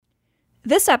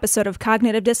This episode of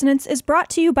Cognitive Dissonance is brought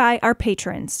to you by our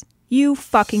patrons. You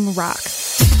fucking rock.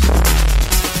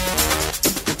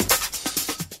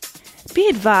 Be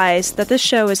advised that this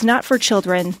show is not for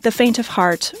children, the faint of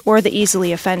heart, or the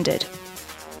easily offended.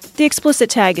 The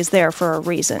explicit tag is there for a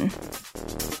reason.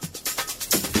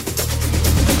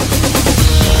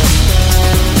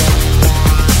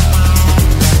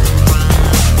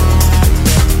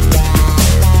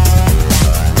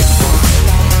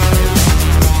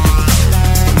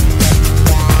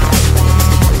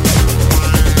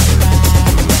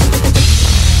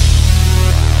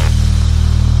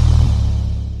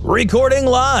 Recording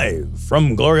live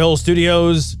from Glory Hole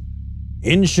Studios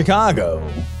in Chicago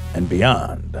and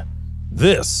beyond.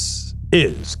 This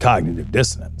is Cognitive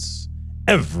Dissonance.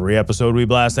 Every episode we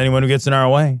blast anyone who gets in our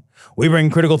way. We bring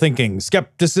critical thinking,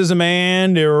 skepticism,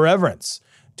 and irreverence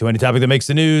to any topic that makes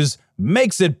the news,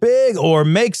 makes it big, or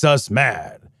makes us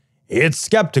mad. It's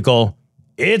skeptical,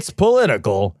 it's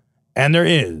political, and there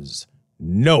is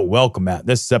no welcome mat.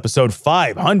 This is episode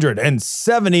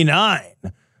 579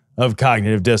 of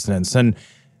Cognitive Dissonance. And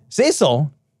Cecil,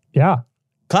 yeah,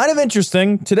 kind of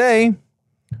interesting. Today,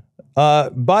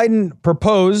 Biden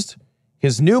proposed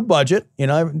his new budget,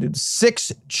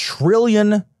 $6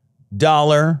 trillion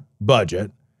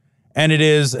budget. And it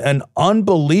is I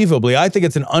think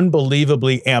it's an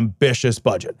unbelievably ambitious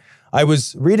budget. I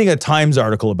was reading a Times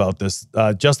article about this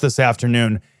just this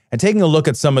afternoon and taking a look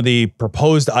at some of the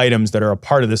proposed items that are a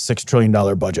part of this $6 trillion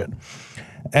budget.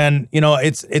 And,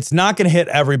 it's not going to hit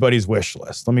everybody's wish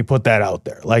list. Let me put that out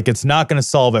there. It's not going to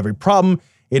solve every problem.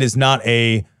 It is not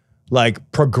a,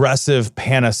 progressive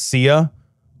panacea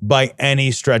by any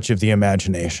stretch of the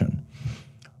imagination.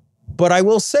 But I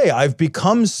will say I've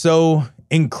become so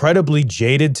incredibly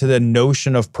jaded to the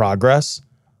notion of progress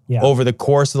over the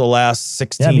course of the last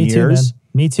 16 years.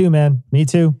 Me too, man. Me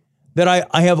too. That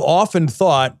I have often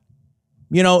thought,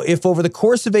 if over the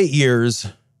course of 8 years,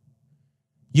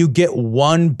 you get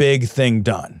one big thing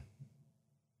done,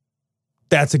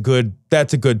 that's a good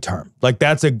term.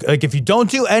 If you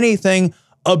don't do anything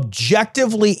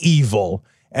objectively evil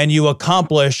and you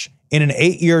accomplish in an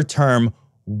 8-year term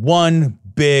one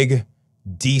big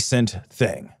decent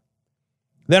thing,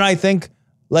 then I think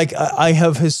I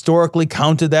have historically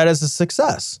counted that as a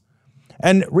success.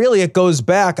 And really it goes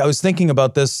back, I was thinking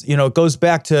about this, it goes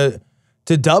back to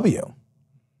W.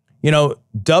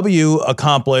 W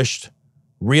accomplished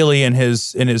really in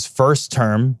his first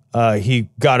term, he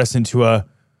got us into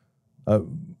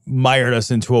mired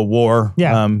us into a war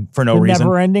for no reason.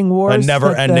 Never-ending wars. A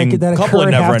never-ending, couple of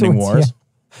never-ending wars.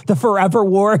 Yeah. The forever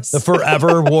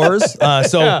wars.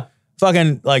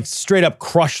 Fucking straight up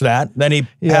crush that. Then he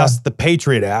passed the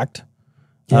Patriot Act,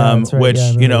 which,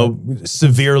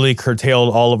 severely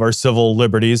curtailed all of our civil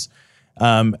liberties,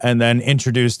 and then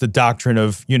introduced the doctrine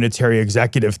of unitary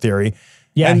executive theory.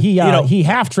 Yeah, and, he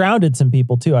half drowned some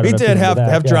people too. He did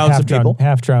half drown some people.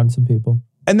 Half drowned some people.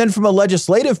 And then from a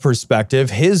legislative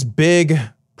perspective, his big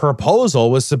proposal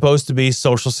was supposed to be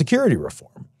Social Security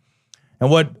reform.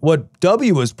 And what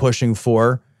W was pushing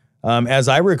for, as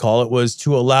I recall it, was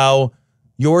to allow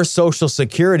your Social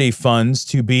Security funds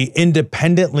to be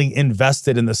independently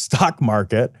invested in the stock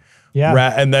market. Yeah.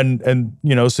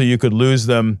 So you could lose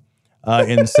them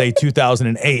in say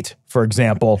 2008, for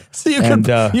example. So you can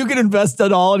invest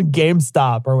it all in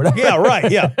GameStop or whatever. Yeah,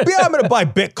 right. Yeah. I'm going to buy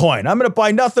Bitcoin. I'm going to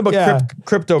buy nothing but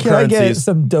cryptocurrencies. Can I get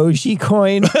some Doji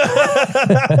coin?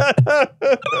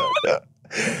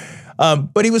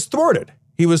 But he was thwarted.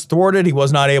 He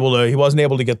wasn't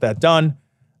able to get that done.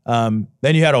 Then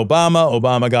you had Obama.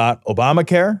 Obama got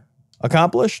Obamacare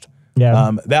accomplished.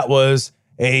 Yeah. That was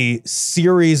a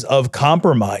series of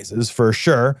compromises for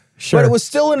sure. But it was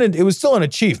still an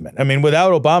achievement. I mean,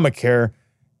 without Obamacare,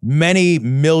 many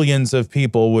millions of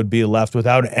people would be left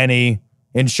without any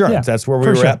insurance. Yeah, that's where we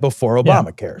were at before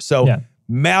Obamacare. So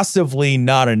massively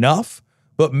not enough,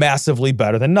 but massively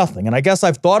better than nothing. And I guess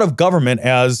I've thought of government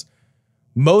as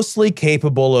mostly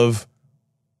capable of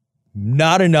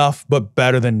not enough, but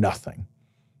better than nothing.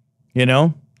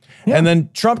 Yeah. And then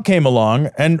Trump came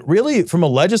along, and really, from a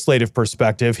legislative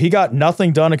perspective, he got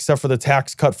nothing done except for the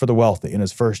tax cut for the wealthy in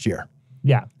his first year.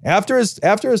 Yeah. After his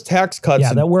tax cuts.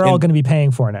 Yeah, that we're all going to be paying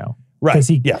for now. Right.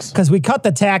 Because we cut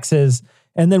the taxes,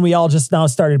 and then we all just now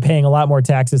started paying a lot more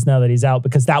taxes now that he's out,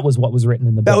 because that was what was written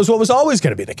in the bill. That was what was always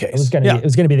going to be the case. It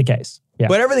was going to be the case. Yeah.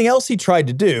 But everything else he tried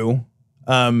to do,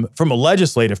 from a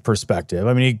legislative perspective,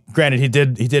 I mean, he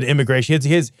did immigration.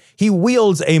 He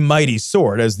wields a mighty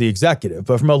sword as the executive,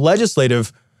 but from a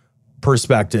legislative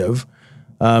perspective,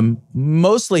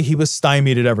 mostly he was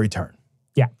stymied at every turn.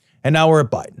 Yeah. And now we're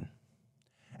at Biden.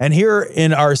 And here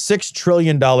in our $6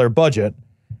 trillion budget,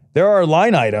 there are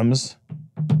line items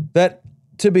that,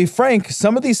 to be frank,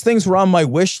 some of these things were on my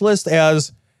wish list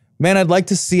as, man, I'd like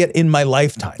to see it in my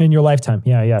lifetime. In your lifetime.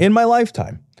 Yeah. In my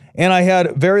lifetime. And I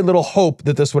had very little hope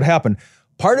that this would happen.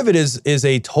 Part of it is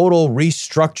a total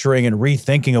restructuring and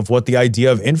rethinking of what the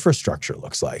idea of infrastructure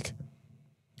looks like.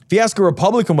 If you ask a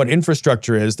Republican what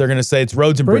infrastructure is, they're going to say it's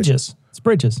roads and bridges. It's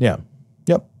bridges. Yeah.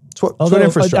 Yep. It's what Although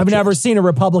infrastructure I've never seen a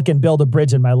Republican build a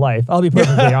bridge in my life. I'll be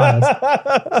perfectly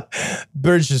honest.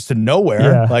 Bridges to nowhere.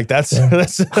 Yeah. Like that's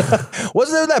wasn't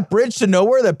there that bridge to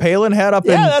nowhere that Palin had up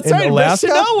in that's right. Alaska?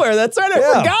 Bridge to nowhere. That's right. I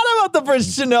forgot about the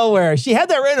bridge to nowhere. She had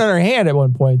that written on her hand at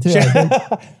one point too.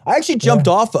 I actually jumped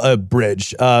off a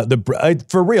bridge.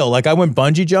 For real. Like I went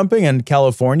bungee jumping in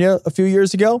California a few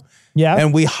years ago. Yeah.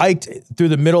 And we hiked through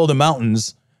the middle of the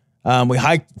mountains. We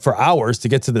hiked for hours to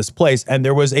get to this place, and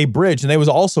there was a bridge, and it was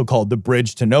also called the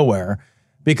Bridge to Nowhere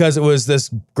because it was this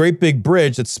great big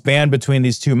bridge that spanned between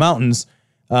these two mountains,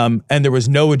 and there was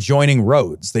no adjoining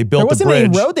roads. They built there wasn't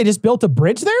any road. They just built a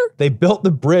bridge there? They built the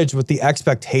bridge with the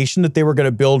expectation that they were going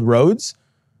to build roads,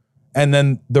 and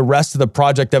then the rest of the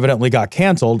project evidently got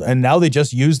canceled, and now they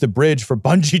just use the bridge for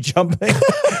bungee jumping.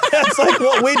 That's like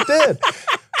what we did.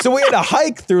 So we had to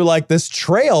hike through like this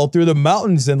trail through the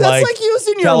mountains in That's like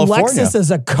using California. your Lexus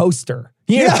as a coaster.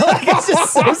 You know, like it's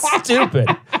just so stupid.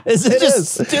 It's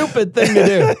just a stupid thing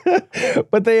to do.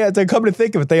 But to come to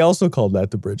think of it, they also called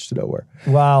that the Bridge to Nowhere.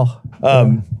 Wow.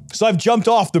 So I've jumped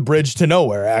off the Bridge to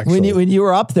Nowhere, actually. When you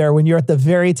were up there, when you're at the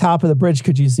very top of the bridge,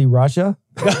 could you see Russia?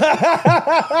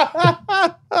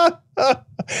 I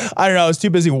don't know. I was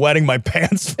too busy wetting my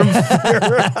pants from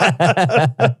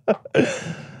fear.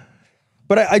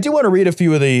 But I do want to read a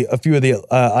few of the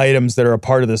items that are a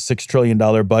part of this $6 trillion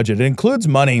budget. It includes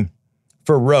money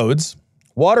for roads,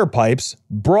 water pipes,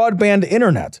 broadband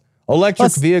internet,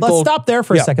 electric vehicles. Let's stop there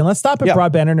for a second. Let's stop at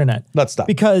broadband internet. Let's stop.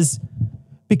 Because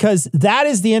that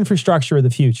is the infrastructure of the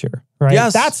future, right?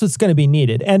 Yes. That's what's going to be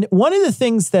needed. And one of the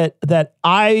things that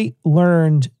I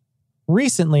learned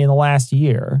recently in the last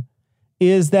year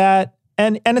is that,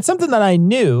 and it's something that I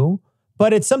knew,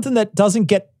 but it's something that doesn't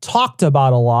get talked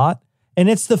about a lot. And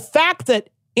it's the fact that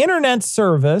internet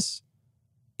service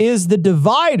is the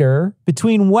divider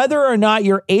between whether or not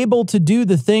you're able to do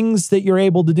the things that you're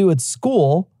able to do at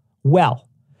school well.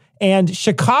 And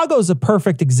Chicago's a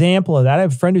perfect example of that. I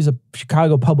have a friend who's a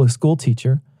Chicago public school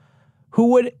teacher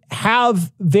who would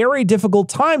have very difficult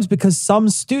times because some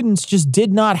students just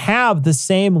did not have the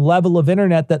same level of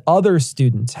internet that other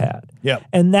students had. Yeah.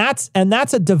 And that's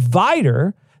a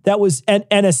divider that was, and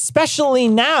especially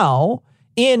now,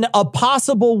 in a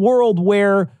possible world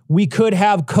where we could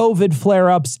have COVID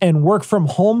flare-ups and work from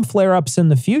home flare-ups in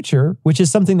the future, which is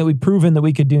something that we've proven that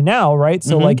we could do now, right?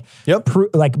 So like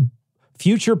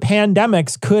future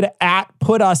pandemics could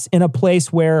put us in a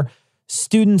place where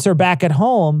students are back at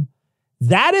home.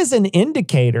 That is an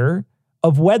indicator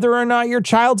of whether or not your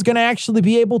child's going to actually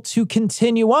be able to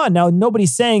continue on. Now,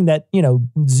 nobody's saying that,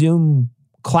 Zoom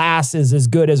class is as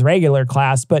good as regular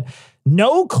class, but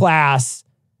no class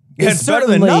it's better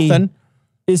than nothing.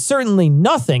 Is certainly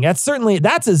nothing.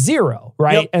 That's a zero,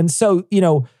 right? Yep. And so,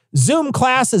 Zoom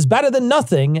class is better than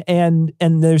nothing. And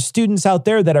there's students out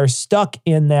there that are stuck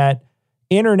in that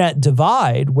internet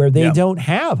divide where they don't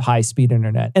have high-speed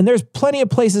internet. And there's plenty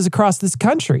of places across this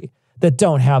country that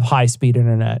don't have high-speed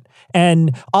internet.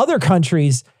 And other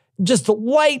countries just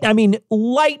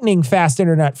lightning fast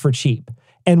internet for cheap.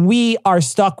 And we are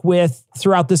stuck with,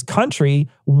 throughout this country,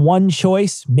 one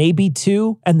choice, maybe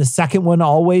two, and the second one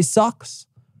always sucks.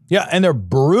 Yeah, and they're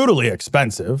brutally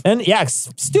expensive. And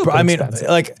stupid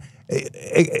expensive.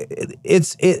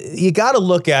 You got to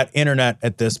look at internet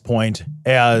at this point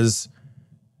as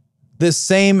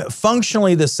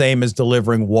functionally the same as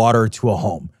delivering water to a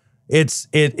home. It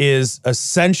is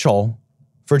essential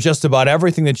for just about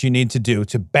everything that you need to do,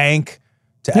 to bank,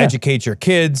 to educate your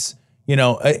kids,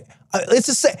 It's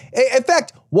the same. In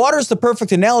fact, water is the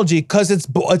perfect analogy because it's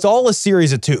all a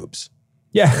series of tubes.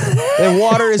 Yeah. And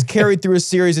water is carried through a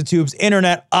series of tubes.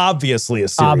 Internet, obviously a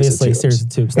series of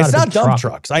tubes. It's not dump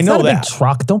trucks. I know that. It's not a big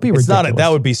truck. Don't be ridiculous. That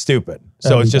would be stupid.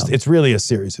 So it's really a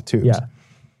series of tubes. Yeah.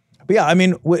 But yeah,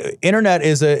 internet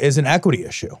is an equity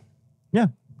issue. Yeah.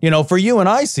 For you and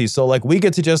I see. So like we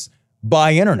get to just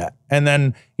buy internet. And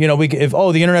then, the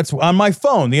internet's on my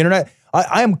phone, the internet,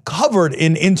 I am covered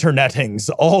in internetings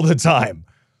all the time,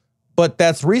 but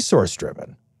that's resource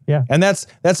driven. Yeah. And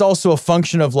that's also a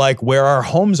function of like where our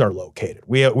homes are located.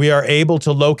 We are able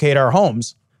to locate our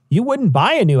homes. You wouldn't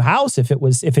buy a new house if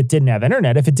it didn't have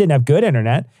internet, if it didn't have good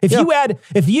internet.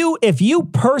 If you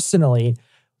personally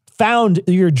found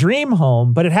your dream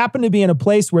home, but it happened to be in a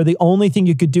place where the only thing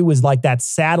you could do was like that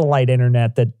satellite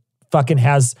internet that fucking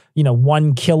has,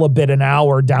 1 kilobit an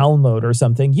hour download or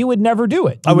something, you would never do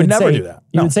it. I would never do that.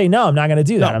 You would say, no, I'm not going to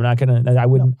do that. I'm not going to, I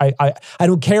wouldn't, I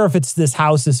don't care if it's this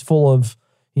house is full of,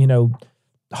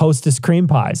 Hostess cream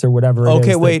pies or whatever it is.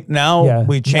 Okay, wait, now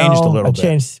we changed a little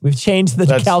bit. We've changed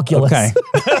the calculus. Okay.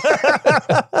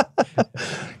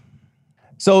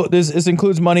 So this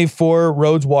includes money for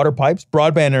roads, water pipes,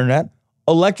 broadband internet,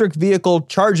 electric vehicle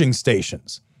charging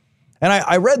stations. And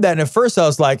I read that, and at first I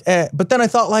was like, but then I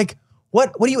thought, like,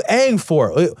 what are you aiming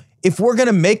for? If we're going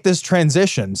to make this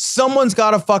transition, someone's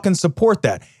got to fucking support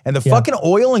that. And the fucking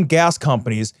oil and gas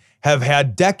companies have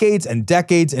had decades and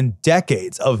decades and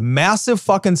decades of massive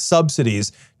fucking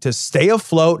subsidies to stay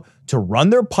afloat, to run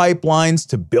their pipelines,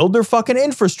 to build their fucking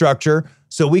infrastructure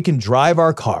so we can drive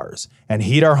our cars and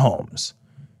heat our homes.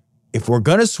 If we're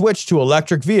going to switch to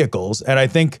electric vehicles, and I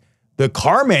think the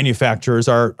car manufacturers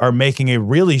are making a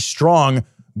really strong,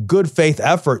 good faith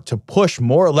effort to push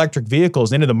more electric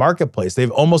vehicles into the marketplace.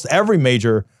 Almost every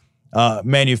major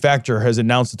manufacturer has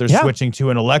announced that they're switching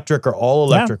to an electric or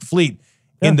all electric fleet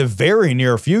in the very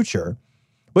near future.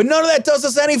 But none of that does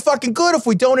us any fucking good if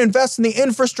we don't invest in the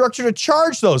infrastructure to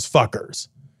charge those fuckers.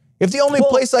 If the only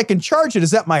place I can charge it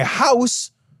is at my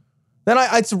house, then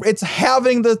it's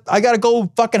having I got to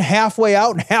go fucking halfway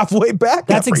out and halfway back.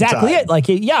 That's exactly it. Like,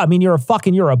 I mean, you're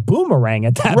a boomerang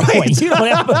at that point. You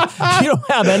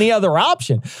don't have any other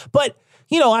option. But,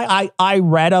 I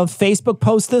read a Facebook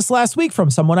post this last week from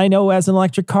someone I know who has an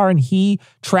electric car, and he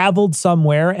traveled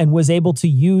somewhere and was able to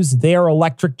use their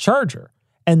electric charger.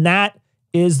 And that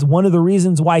is one of the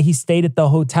reasons why he stayed at the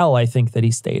hotel, I think, that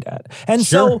he stayed at. And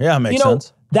sure. Yeah, makes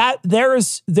sense. That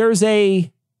there's a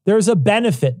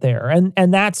benefit there.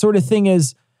 And that sort of thing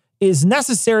is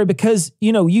necessary because,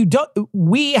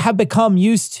 we have become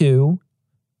used to,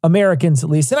 Americans at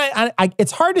least, and I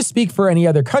it's hard to speak for any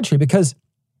other country because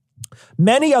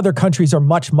many other countries are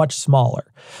much, much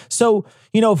smaller. So,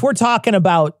 if we're talking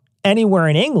about anywhere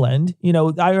in England,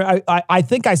 I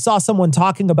think I saw someone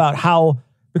talking about how,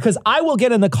 because I will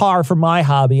get in the car for my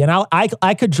hobby and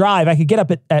I could drive, I could get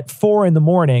up at 4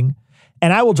 a.m.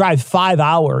 and I will drive 5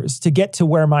 hours to get to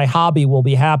where my hobby will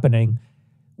be happening,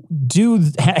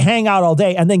 hang out all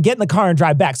day, and then get in the car and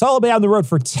drive back. So I'll be on the road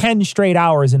for 10 straight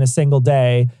hours in a single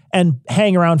day and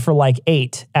hang around for like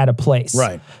 8 at a place.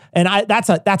 Right. And that's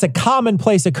a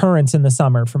commonplace occurrence in the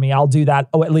summer for me. I'll do that,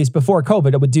 at least before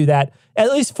COVID, I would do that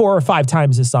at least 4 or 5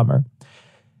 times a summer.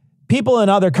 People in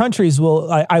other countries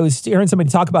I was hearing somebody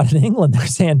talk about it in England. They're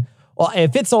saying, well,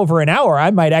 if it's over an hour,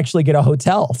 I might actually get a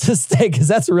hotel to stay because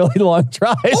that's a really long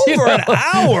drive. Over an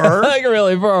hour? Like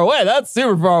really far away. That's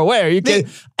super far away. Are you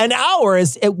kidding? An hour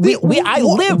is, I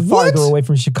live farther away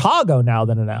from Chicago now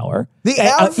than an hour. The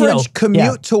average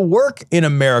commute to work in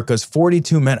America is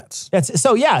 42 minutes.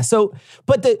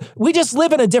 But we just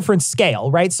live in a different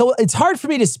scale, right? So it's hard for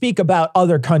me to speak about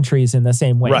other countries in the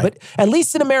same way. Right. But at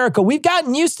least in America, we've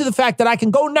gotten used to the fact that I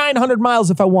can go 900 miles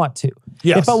if I want to.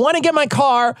 Yes. If I want to get my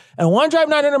car and I want to drive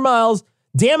 900 miles,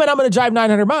 damn it, I'm going to drive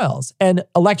 900 miles. And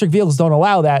electric vehicles don't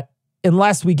allow that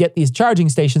unless we get these charging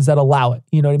stations that allow it.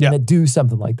 You know what I mean? That do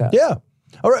something like that. Yeah.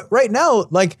 All right. Right now,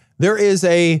 like there is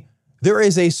a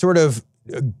sort of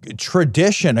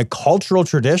tradition, a cultural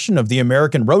tradition of the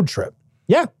American road trip.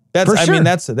 Yeah. That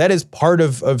is part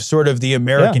of sort of the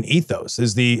American ethos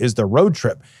is the road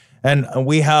trip. And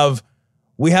we have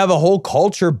a whole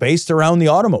culture based around the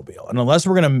automobile. And unless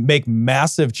we're going to make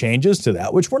massive changes to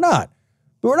that, which we're not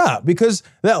because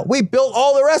we built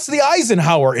all the rest of the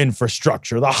Eisenhower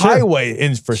infrastructure, the highway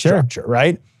infrastructure,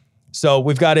 right? So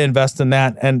we've got to invest in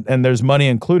that. And there's money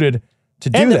included to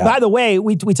do that. By the way,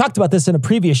 we talked about this in a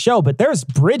previous show, but there's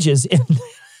bridges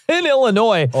in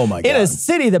Illinois, in a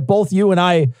city that both you and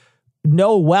I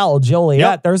know well, Joliet.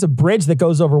 Yep. There's a bridge that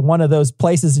goes over one of those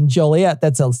places in Joliet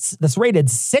that's rated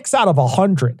 6 out of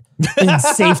 100 in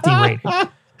safety rating.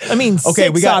 I mean,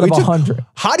 6 out of 100.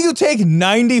 How do you take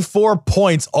 94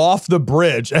 points off the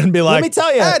bridge and be like, let me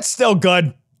tell you, that's still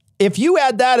good? If you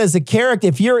had that as a character,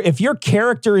 if your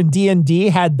character in D&D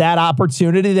had that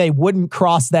opportunity, they wouldn't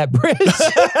cross that bridge.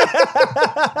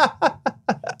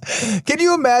 Can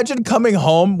you imagine coming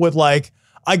home with like,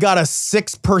 I got a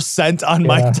 6% on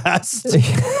my test?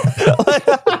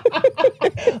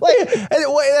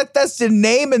 That's the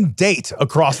name and date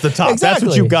across the top. Exactly.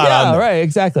 That's what you got on there. Right,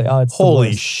 exactly. Oh, it's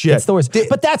holy shit. It's the worst.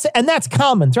 But that's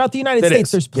common throughout the United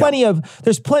States. There's plenty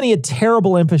of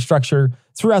terrible infrastructure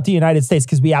throughout the United States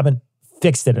because we haven't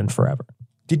fixed it in forever.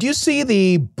 Did you see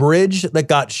the bridge that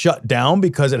got shut down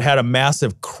because it had a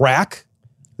massive crack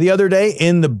the other day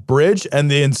in the bridge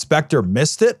and the inspector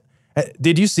missed it?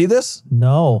 Did you see this?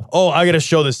 No. Oh, I got to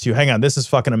show this to you. Hang on. This is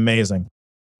fucking amazing.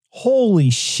 Holy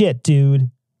shit,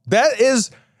 dude. That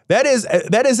is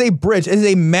a bridge. It is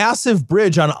a massive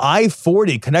bridge on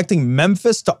I-40 connecting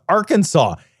Memphis to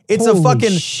Arkansas. It's Holy a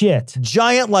fucking shit.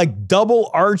 giant, like double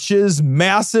arches,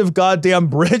 massive goddamn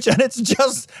bridge, and it's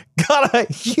just got a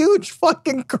huge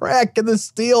fucking crack in the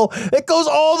steel. It goes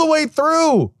all the way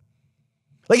through.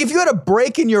 Like if you had a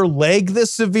break in your leg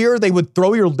this severe, they would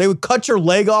cut your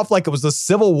leg off like it was the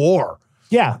Civil War.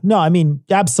 Yeah. No, I mean,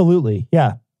 absolutely.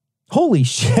 Yeah. Holy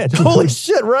shit. Holy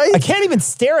shit, right? I can't even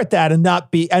stare at that and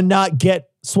not get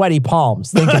sweaty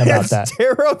palms thinking about that. It's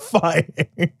terrifying.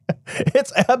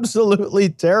 It's absolutely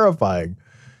terrifying.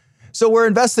 So we're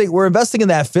investing in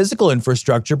that physical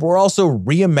infrastructure, but we're also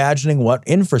reimagining what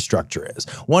infrastructure is.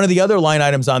 One of the other line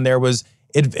items on there was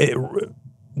it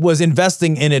was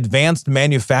investing in advanced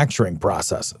manufacturing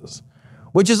processes,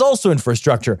 which is also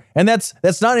infrastructure. And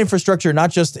that's not infrastructure,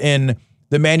 not just in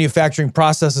the manufacturing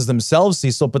processes themselves,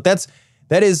 Cecil, but that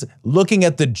is looking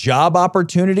at the job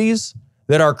opportunities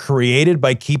that are created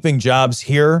by keeping jobs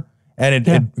here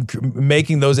and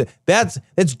making those. That's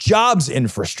jobs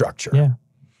infrastructure. Yeah.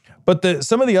 But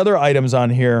some of the other items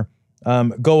on here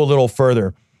go a little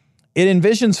further. It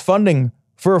envisions funding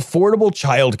for affordable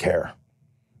childcare,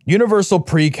 universal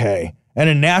pre-K, and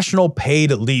a national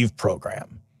paid leave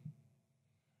program.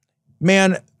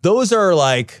 Man, those are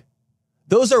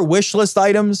wish list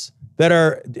items that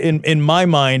are, in my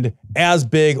mind, as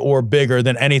big or bigger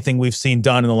than anything we've seen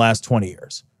done in the last 20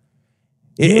 years.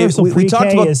 Universal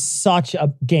pre-K is such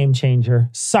a game changer.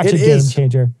 Such a game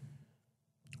changer.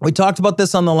 We talked about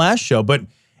this on the last show, but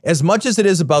as much as it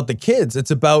is about the kids, it's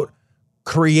about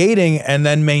creating and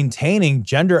then maintaining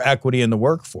gender equity in the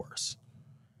workforce.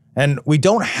 And we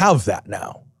don't have that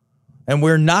now. And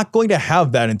we're not going to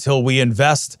have that until we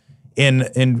invest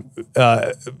in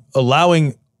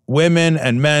allowing women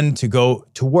and men to go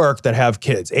to work that have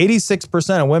kids.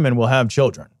 86% of women will have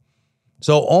children.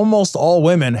 So almost all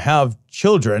women have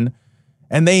children,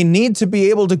 and they need to be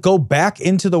able to go back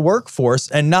into the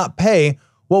workforce and not pay,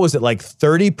 what was it, like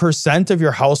 30% of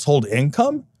your household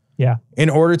income? Yeah. In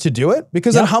order to do it?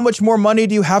 Because then how much more money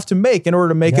do you have to make in order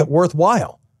to make it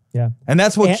worthwhile? Yeah. And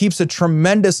that's what keeps a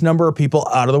tremendous number of people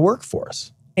out of the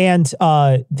workforce. And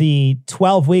the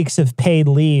 12 weeks of paid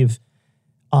leave,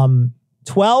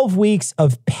 12 weeks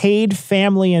of paid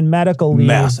family and medical leave,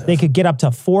 massive. They could get up to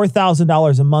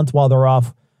 $4,000 a month while they're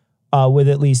off with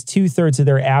at least 2/3 of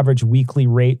their average weekly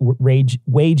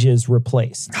wages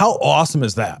replaced. How awesome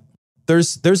is that?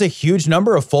 There's a huge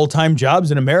number of full-time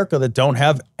jobs in America that don't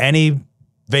have any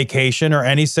vacation or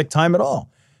any sick time at all.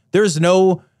 There is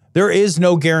no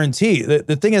guarantee.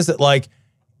 The thing is that, like,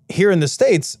 here in the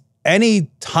States, any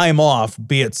time off,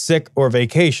 be it sick or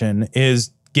vacation,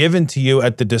 is given to you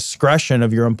at the discretion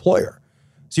of your employer.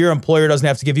 So your employer doesn't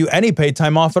have to give you any paid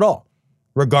time off at all,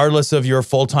 regardless of your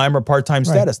full-time or part-time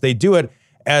status. They do it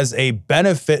as a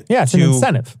benefit. Yeah, it's an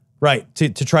incentive. Right, to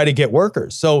try to get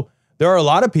workers. So there are a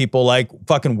lot of people like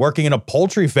fucking working in a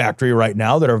poultry factory right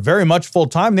now that are very much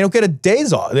full-time. They don't get a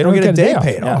day's off. They don't get a day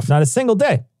paid off. Not a single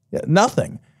day. Yeah,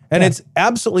 nothing. And it's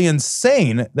absolutely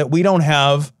insane that we don't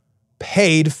have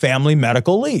paid family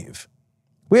medical leave.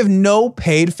 We have no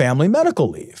paid family medical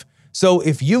leave. So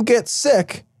if you get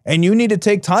sick and you need to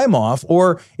take time off,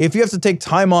 or if you have to take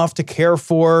time off to care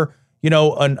for,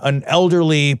 an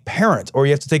elderly parent, or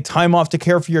you have to take time off to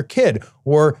care for your kid,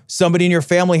 or somebody in your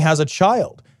family has a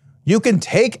child, you can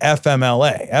take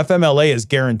FMLA. FMLA is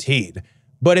guaranteed,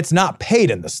 but it's not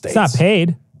paid in the States. It's not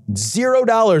paid.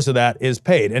 $0 of that is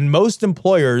paid. And most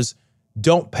employers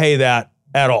don't pay that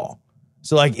at all.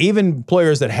 So like even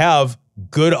employers that have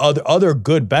good other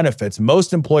good benefits,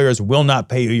 most employers will not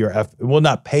pay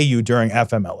you during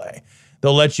FMLA.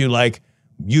 They'll let you like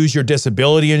use your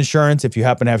disability insurance if you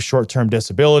happen to have short-term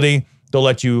disability. They'll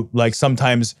let you like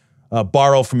sometimes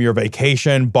borrow from your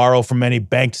vacation, borrow from any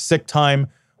banked sick time.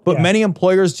 But many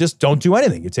employers just don't do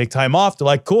anything. You take time off. They're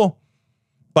like, cool.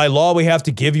 By law, we have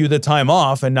to give you the time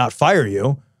off and not fire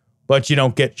you, but you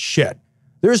don't get shit.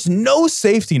 There's no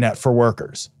safety net for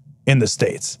workers in the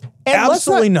States. And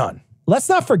absolutely none. Let's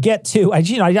not forget too, I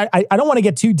don't want to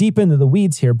get too deep into the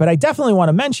weeds here, but I definitely want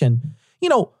to mention,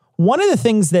 one of the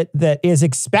things that is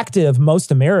expected of most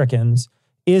Americans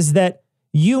is that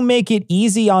you make it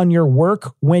easy on your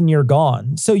work when you're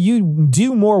gone. So you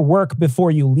do more work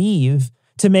before you leave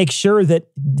to make sure that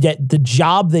the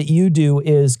job that you do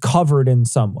is covered in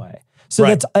some way. So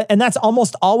that's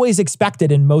almost always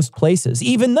expected in most places,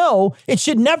 even though it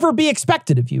should never be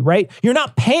expected of you, right? You're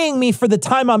not paying me for the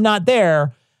time I'm not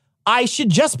there. I should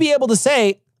just be able to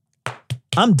say,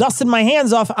 I'm dusting my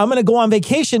hands off. I'm going to go on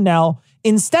vacation now.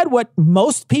 Instead, what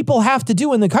most people have to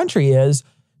do in the country is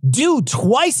do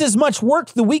twice as much work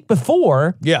the week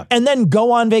before and then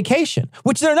go on vacation,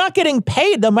 which they're not getting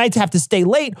paid. They might have to stay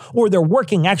late or they're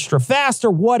working extra fast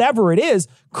or whatever it is,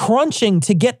 crunching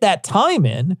to get that time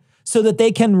in so that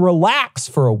they can relax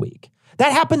for a week.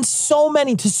 That happens so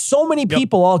many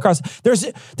people all across.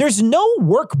 There's no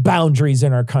work boundaries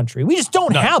in our country. We just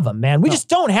don't have them, man. We just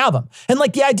don't have them. And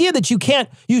like the idea that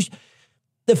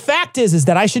the fact is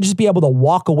that I should just be able to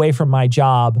walk away from my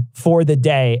job for the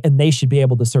day and they should be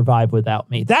able to survive without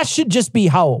me. That should just be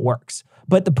how it works.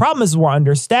 But the problem is we're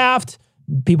understaffed.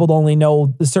 People only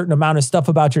know a certain amount of stuff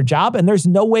about your job and there's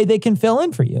no way they can fill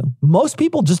in for you. Most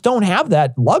people just don't have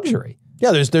that luxury.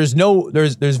 Yeah, there's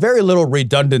very little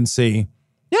redundancy.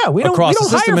 Yeah, we don't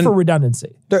hire for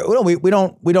redundancy. We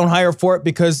don't hire for it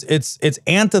because it's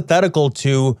antithetical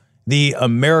to the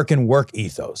American work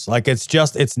ethos. Like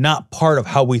it's not part of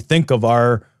how we think of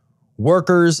our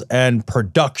workers and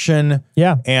production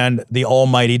and the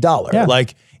almighty dollar. Yeah.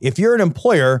 Like if you're an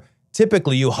employer,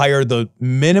 typically you hire the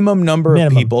minimum number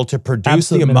of people to produce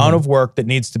the amount of work that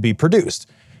needs to be produced.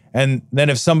 And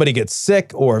then if somebody gets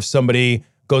sick or if somebody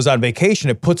goes on vacation,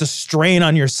 it puts a strain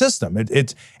on your system.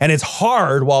 It's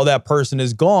hard while that person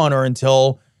is gone or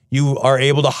until you are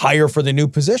able to hire for the new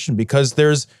position because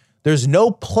there's no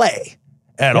play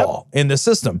at all in the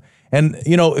system. And,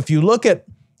 if you look at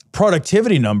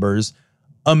productivity numbers,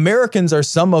 Americans are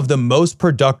some of the most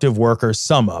productive workers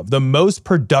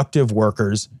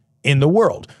in the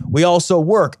world. We also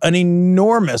work an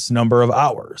enormous number of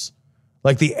hours.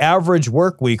 Like the average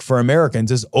work week for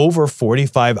Americans is over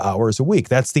 45 hours a week.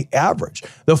 That's the average.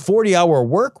 The 40-hour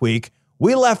work week,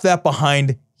 we left that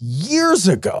behind years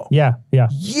ago. Yeah.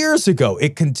 Years ago.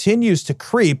 It continues to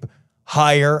creep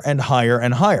higher and higher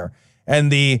and higher.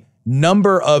 And the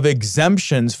number of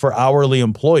exemptions for hourly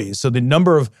employees, so the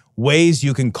number of ways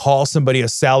you can call somebody a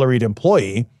salaried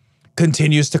employee,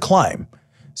 continues to climb.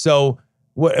 So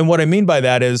what I mean by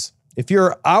that is if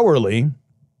you're hourly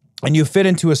and you fit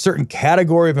into a certain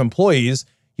category of employees,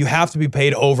 you have to be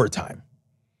paid overtime.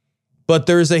 But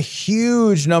there's a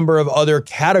huge number of other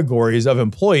categories of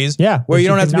employees where you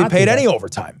don't have to be paid any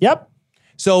overtime. Yep.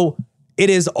 So it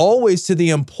is always to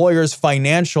the employer's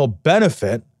financial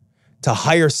benefit to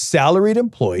hire salaried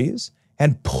employees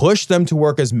and push them to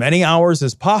work as many hours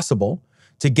as possible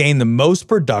to gain the most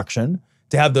production,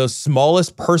 to have the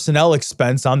smallest personnel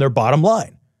expense on their bottom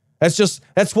line.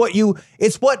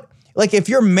 Like if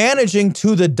you're managing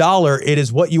to the dollar, it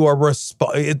is what you are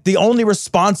the only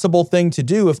responsible thing to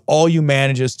do if all you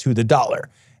manage is to the dollar.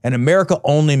 And America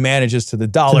only manages to the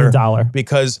dollar,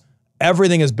 because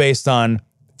everything is based on,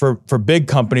 for big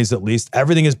companies at least,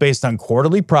 everything is based on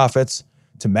quarterly profits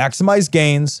to maximize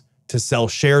gains, to sell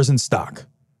shares in stock.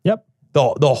 Yep.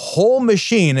 The whole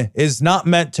machine is not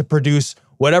meant to produce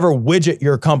whatever widget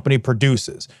your company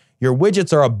produces. Your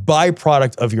widgets are a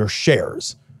byproduct of your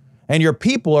shares. And your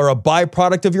people are a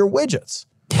byproduct of your widgets.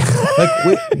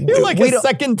 You're like a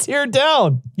second tier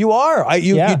down. You are.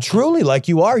 You truly, like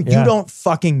you are. You don't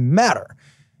fucking matter.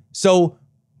 So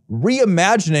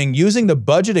reimagining, using the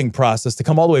budgeting process to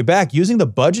come all the way back, using the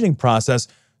budgeting process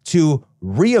to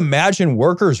reimagine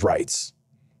workers' rights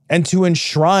and to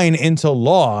enshrine into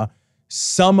law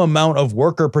some amount of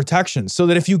worker protection so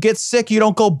that if you get sick, you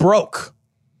don't go broke.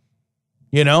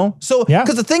 So,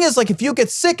 because the thing is, like, if you get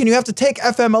sick and you have to take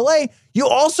FMLA, you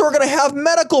also are going to have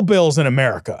medical bills in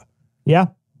America. Yeah.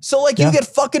 So, like, you get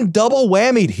fucking double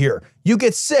whammied here. You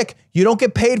get sick, you don't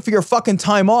get paid for your fucking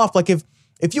time off. Like, if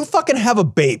you fucking have a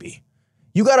baby,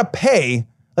 you got to pay,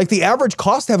 like, the average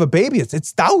cost to have a baby,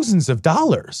 it's thousands of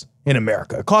dollars in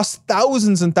America. It costs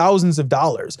thousands and thousands of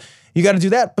dollars. You got to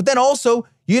do that. But then also,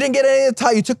 you didn't get any of the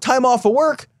time. You took time off of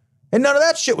work, and none of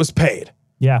that shit was paid.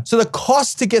 Yeah. So the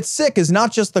cost to get sick is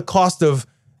not just the cost of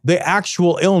the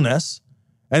actual illness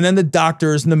and then the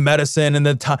doctors and the medicine and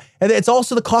the time. And it's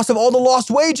also the cost of all the lost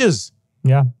wages.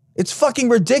 Yeah. It's fucking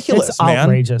ridiculous, it's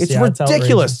outrageous. It's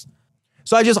ridiculous.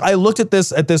 So I looked at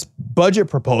this budget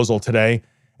proposal today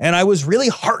and I was really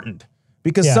heartened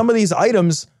because some of these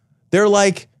items,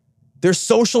 they're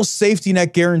social safety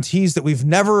net guarantees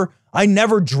that I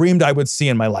never dreamed I would see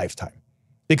in my lifetime.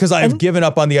 Because I have given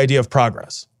up on the idea of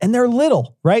progress. And they're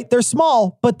little, right? They're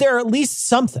small, but they're at least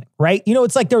something, right?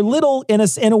 It's like they're little in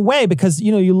a way because,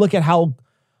 you look at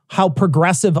how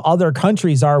progressive other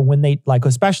countries are when they, like,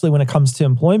 especially when it comes to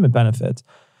employment benefits.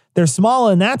 They're small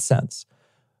in that sense,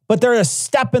 but they're a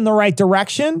step in the right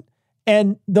direction.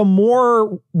 And the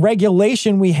more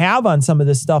regulation we have on some of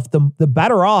this stuff, the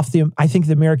better off I think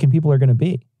the American people are going to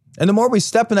be. And the more we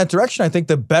step in that direction, I think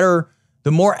the better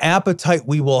the more appetite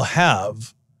we will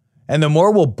have, and the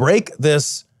more we'll break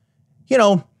this,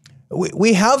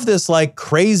 we have this like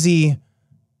crazy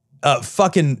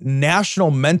fucking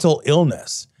national mental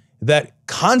illness that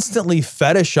constantly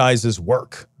fetishizes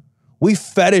work. We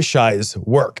fetishize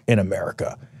work in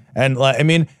America. And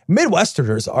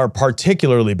Midwesterners are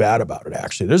particularly bad about it,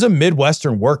 actually. There's a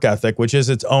Midwestern work ethic, which is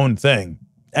its own thing.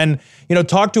 And,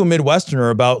 talk to a Midwesterner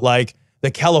about like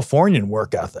the Californian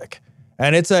work ethic.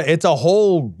 And it's a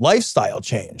whole lifestyle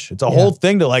change. It's a whole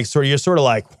thing to like you're sort of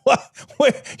like, what?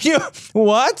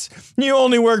 What? You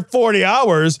only work 40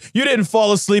 hours. You didn't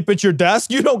fall asleep at your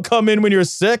desk. You don't come in when you're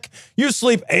sick. You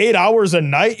sleep 8 hours a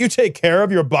night. You take care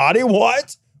of your body.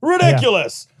 What?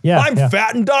 Ridiculous. Yeah. I'm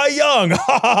fat and die young.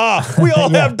 We all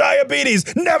have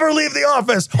diabetes. Never leave the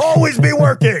office. Always be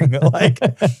working. Like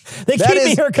they keep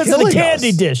me here because of the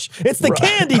candy dish. It's the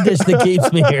candy dish that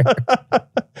keeps me here.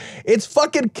 It's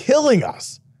fucking killing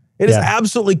us. It is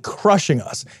absolutely crushing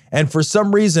us. And for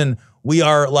some reason, we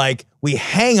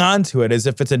hang on to it as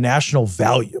if it's a national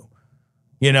value,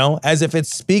 as if it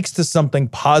speaks to something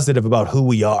positive about who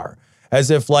we are,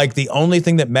 as if like the only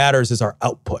thing that matters is our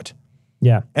output.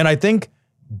 Yeah. And I think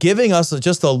giving us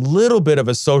just a little bit of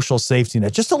a social safety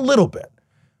net, just a little bit,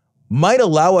 might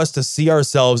allow us to see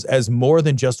ourselves as more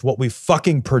than just what we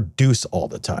fucking produce all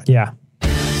the time. Yeah.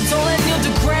 Don't let Neil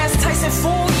deGrasse Tyson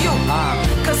fool you.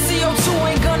 Cause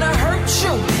CO2 ain't gonna hurt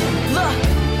you. Look.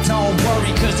 Don't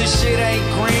worry, cause this shit ain't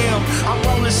grim. I'm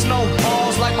rolling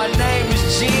snowballs like my name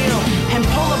is Jim. And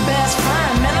polar bears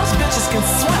fine, man, those bitches can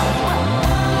swim.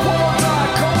 One more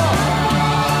time, come on.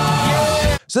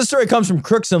 So this story comes from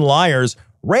Crooks and Liars.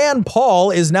 Rand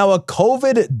Paul is now a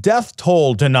COVID death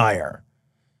toll denier.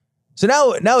 So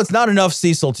now it's not enough,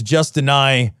 Cecil, to just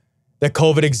deny that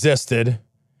COVID existed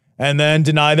and then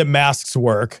deny that masks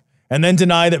work and then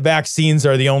deny that vaccines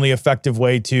are the only effective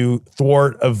way to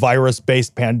thwart a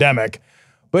virus-based pandemic.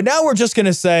 But now we're just going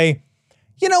to say,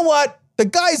 you know what? The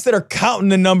guys that are counting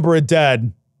the number of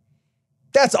dead,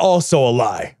 that's also a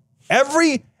lie.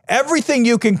 Everything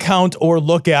you can count or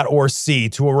look at or see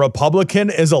to a Republican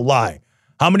is a lie.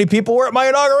 How many people were at my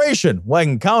inauguration? Well, I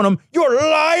can count them. You're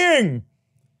lying.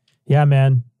 Yeah,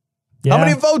 man. Yeah. How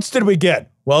many votes did we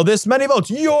get? Well, this many votes.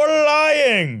 You're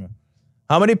lying.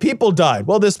 How many people died?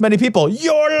 Well, this many people.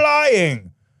 You're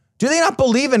lying. Do they not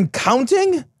believe in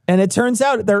counting? And it turns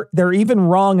out they're even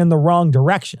wrong in the wrong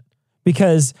direction,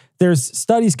 because there's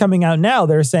studies coming out now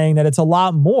that are saying that it's a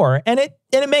lot more, and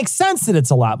it makes sense that it's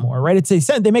a lot more, right?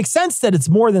 They make sense that it's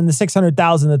more than the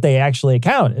 600,000 that they actually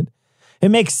accounted. It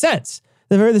makes sense.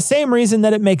 For the same reason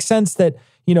that it makes sense that,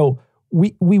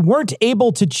 we weren't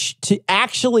able to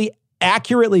actually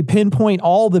accurately pinpoint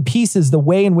all the pieces, the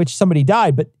way in which somebody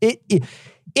died. But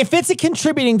if it's a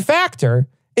contributing factor,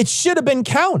 it should have been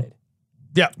counted.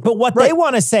 Yeah. But what they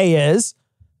want to say is,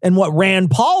 and what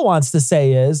Rand Paul wants to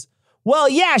say is, well,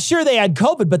 yeah, sure, they had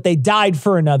COVID, but they died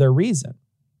for another reason.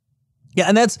 Yeah,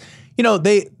 and that's,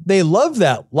 they love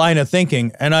that line of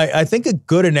thinking. And I think a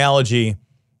good analogy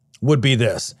would be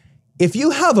this. If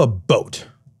you have a boat,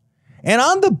 and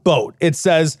on the boat, it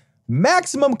says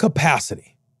maximum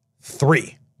capacity,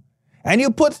 3. And you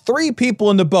put 3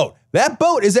 people in the boat, that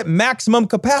boat is at maximum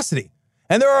capacity.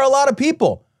 And there are a lot of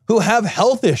people who have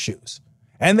health issues,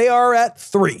 and they are at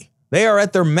 3. They are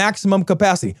at their maximum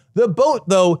capacity. The boat,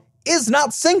 though, is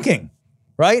not sinking,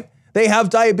 right? They have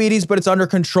diabetes, but it's under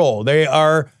control. They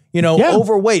are,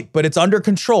 overweight, but it's under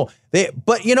control. The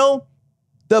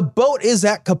boat is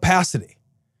at capacity.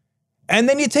 And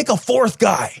then you take a 4th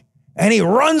guy and he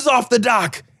runs off the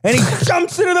dock and he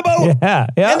jumps into the boat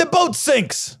and the boat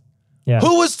sinks. Yeah.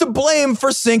 Who was to blame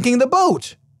for sinking the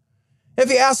boat? If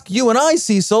you ask you and I,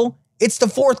 Cecil, it's the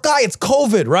 4th guy. It's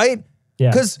COVID, right?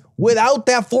 Yeah. Because without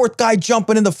that 4th guy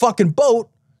jumping in the fucking boat,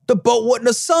 the boat wouldn't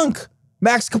have sunk.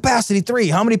 Max capacity 3.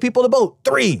 How many people in the boat?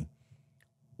 3.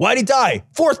 Why'd he die?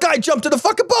 4th guy jumped in the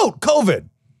fucking boat. COVID.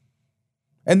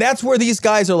 And that's where these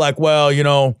guys are like, well,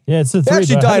 it's the 3, he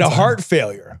actually died of heart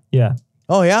failure. Yeah.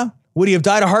 Oh, yeah? Would he have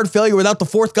died of heart failure without the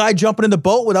 4th guy jumping in the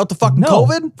boat without the fucking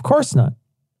COVID? Of course not.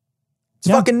 It's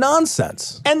fucking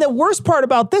nonsense. And the worst part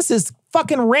about this is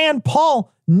fucking Rand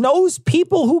Paul knows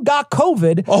people who got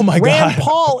COVID. Oh my God. Rand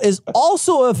Paul is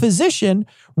also a physician.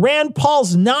 Rand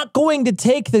Paul's not going to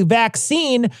take the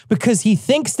vaccine because he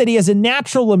thinks that he has a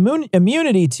natural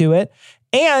immunity to it.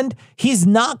 And he's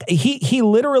not, he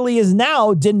literally is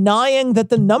now denying that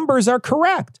the numbers are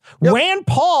correct. Yep. Rand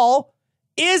Paul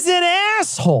is an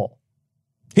asshole.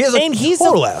 He's a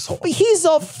total asshole. He's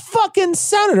a fucking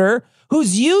senator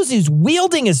who's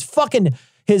wielding his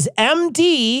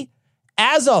MD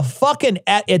as a fucking,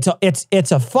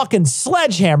 it's a fucking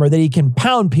sledgehammer that he can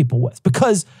pound people with,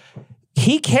 because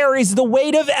he carries the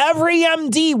weight of every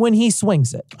MD when he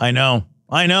swings it. I know.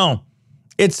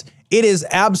 It is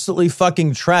absolutely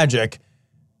fucking tragic,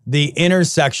 the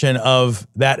intersection of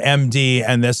that MD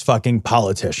and this fucking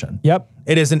politician. Yep.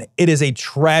 It is a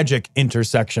tragic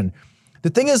intersection. The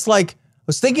thing is, like, I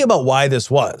was thinking about why this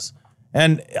was,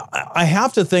 and I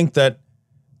have to think that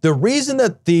the reason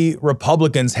that the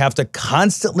Republicans have to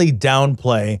constantly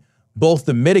downplay both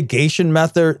the mitigation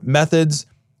methods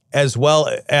as well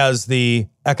as the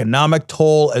economic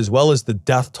toll, as well as the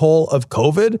death toll of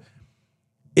COVID,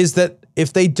 is that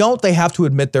if they don't, they have to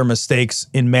admit their mistakes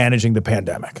in managing the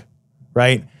pandemic,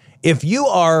 right? If you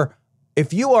are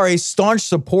a staunch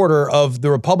supporter of the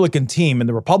Republican team and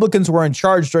the Republicans were in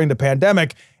charge during the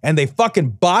pandemic and they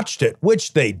fucking botched it,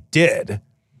 which they did,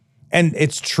 and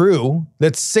it's true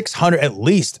that at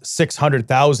least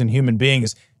 600,000 human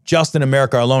beings just in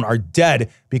America alone are dead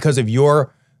because of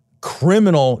your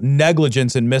criminal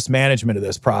negligence and mismanagement of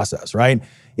this process, right?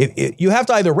 You have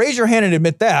to either raise your hand and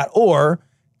admit that or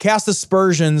cast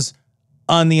aspersions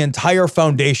on the entire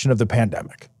foundation of the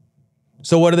pandemic.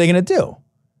 So what are they going to do?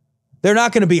 They're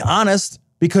not going to be honest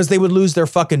because they would lose their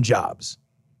fucking jobs.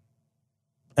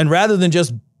 And rather than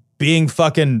just being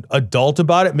fucking adult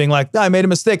about it, being like, I made a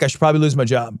mistake, I should probably lose my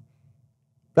job.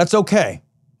 That's okay.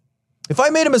 If I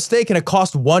made a mistake and it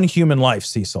cost one human life,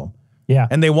 Cecil,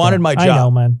 and they wanted my job. I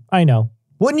know, man. I know.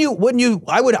 Wouldn't you,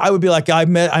 I would be like, I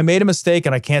made a mistake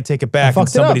and I can't take it back and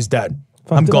somebody's dead.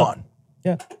 I'm gone.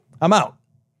 Yeah. I'm out.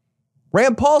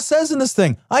 Rand Paul says in this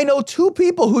thing, I know 2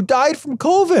 people who died from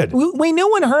COVID. We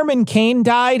knew when Herman Cain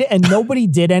died and nobody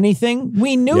did anything.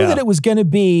 We knew that it was going to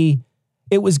be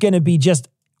just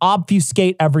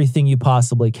obfuscate everything you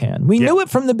possibly can. We knew it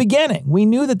from the beginning. We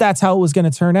knew that that's how it was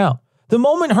going to turn out. The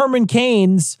moment Herman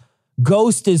Cain's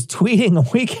ghost is tweeting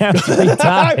a week after he dies.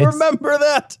 I remember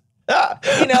that.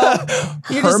 You know,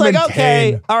 you're just like,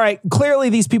 okay, all right, clearly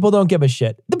these people don't give a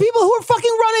shit. The people who are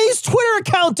fucking running his Twitter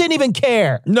account didn't even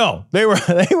care. No, they were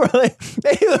like,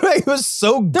 it was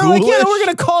so ghoulish. They're like, yeah, we're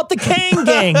going to call it the Cain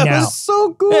Gang now. It was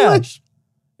so ghoulish.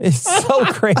 Yeah. It's so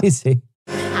crazy.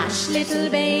 Hush, little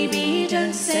baby,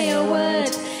 don't say a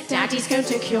word. Daddy's going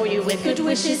to cure you with good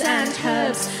wishes and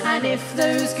herbs. And if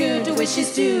those good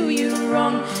wishes do you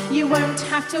wrong, you won't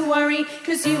have to worry,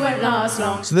 because you won't last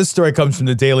long. So this story comes from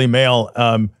the Daily Mail.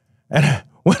 And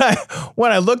when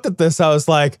I looked at this, I was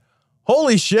like,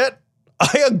 holy shit,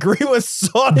 I agree with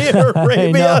Saudi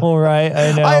Arabia. I know, right?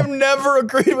 I know. I have never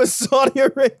agreed with Saudi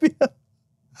Arabia,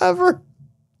 ever.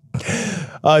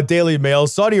 Daily Mail,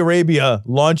 Saudi Arabia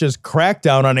launches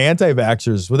crackdown on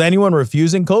anti-vaxxers, with anyone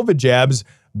refusing COVID jabs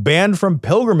banned from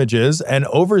pilgrimages and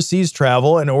overseas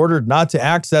travel and ordered not to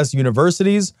access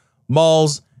universities,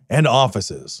 malls, and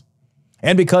offices.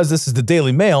 And because this is the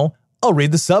Daily Mail, I'll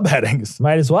read the subheadings.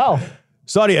 Might as well.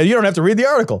 You don't have to read the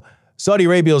article. Saudi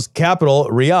Arabia's capital,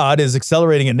 Riyadh, is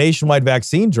accelerating a nationwide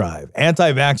vaccine drive.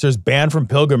 Anti-vaxxers banned from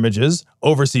pilgrimages,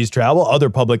 overseas travel, other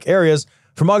public areas.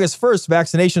 From August 1st,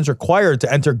 vaccinations required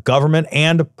to enter government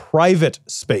and private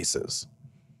spaces.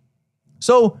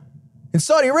 So in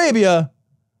Saudi Arabia,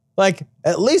 like,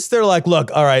 at least they're like,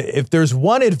 look, all right, if there's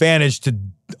one advantage to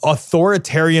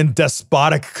authoritarian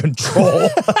despotic control.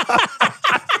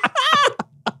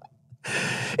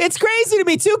 It's crazy to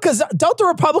me too, because don't the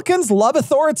Republicans love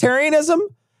authoritarianism?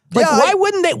 Like, why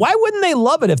wouldn't they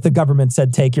love it if the government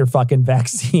said, take your fucking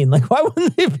vaccine? Like, why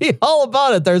wouldn't they be all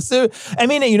about it? I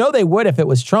mean, you know, they would if it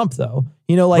was Trump, though.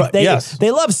 You know, like,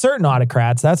 they love certain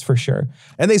autocrats, that's for sure.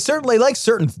 And they certainly like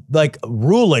certain, like,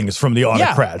 rulings from the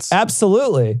autocrats. Yeah,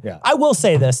 absolutely. Yeah. I will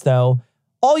say this, though.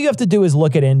 All you have to do is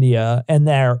look at India and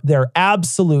their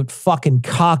absolute fucking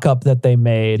cock up that they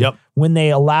made when they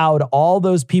allowed all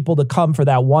those people to come for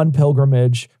that one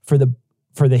pilgrimage for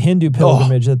the Hindu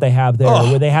pilgrimage that they have there,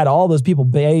 where they had all those people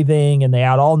bathing and they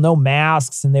had no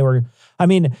masks, and they were, I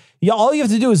mean, all you have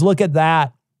to do is look at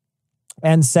that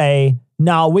and say,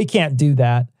 no, we can't do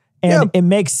that. And it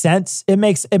makes sense. It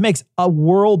makes a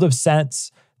world of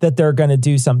sense that they're going to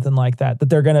do something like that, that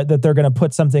they're going to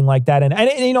put something like that in.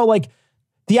 And you know, like,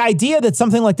 the idea that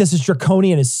something like this is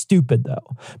draconian is stupid,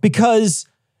 though, because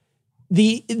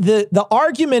the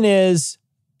argument is,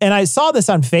 and I saw this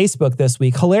on Facebook this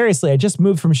week. Hilariously, I just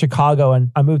moved from Chicago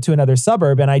and I moved to another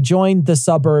suburb, and I joined the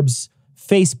suburbs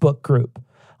Facebook group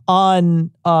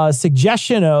on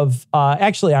suggestion of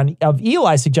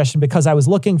Eli's suggestion, because I was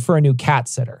looking for a new cat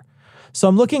sitter. So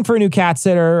I'm looking for a new cat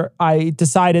sitter. I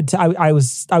decided I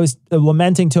was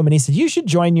lamenting to him, and he said, you should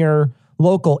join your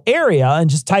local area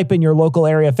and just type in your local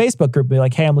area Facebook group. Be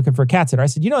like, hey, I'm looking for a cat sitter. I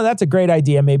said, you know, that's a great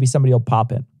idea. Maybe somebody will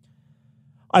pop in.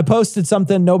 I posted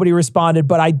something, nobody responded,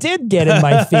 but I did get in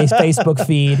my Facebook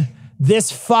feed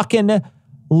this fucking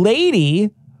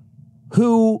lady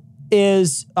who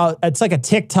is, it's like a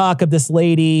TikTok of this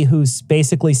lady who's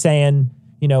basically saying,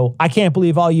 you know, I can't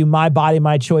believe all you my body,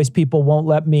 my choice people won't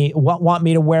let me, want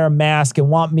me to wear a mask and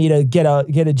want me to get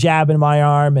a jab in my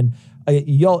arm, and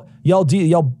you'll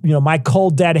my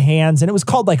cold dead hands. And it was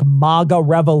called like MAGA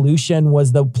Revolution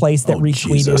was the place that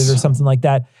retweeted it or something like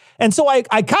that. And so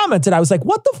I commented, I was like,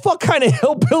 what the fuck kind of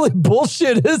hillbilly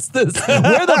bullshit is this?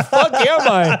 Where the fuck am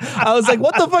I? I was like,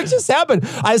 what the fuck just happened?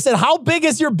 I said, how big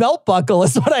is your belt buckle?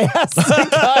 Is what I asked the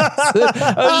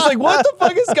guy. I was just like, what the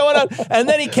fuck is going on? And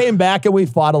then he came back and we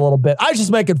fought a little bit. I was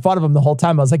just making fun of him the whole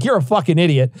time. I was like, you're a fucking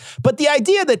idiot. But the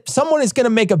idea that someone is going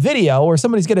to make a video or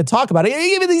somebody's going to talk about it,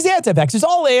 even these anti-vaxxers,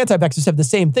 all the anti-vaxxers have the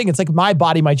same thing. It's like my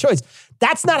body, my choice.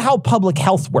 That's not how public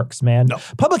health works, man. No.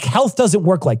 Public health doesn't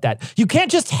work like that. You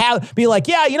can't just be like,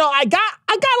 yeah, you know, I got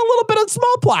a little bit of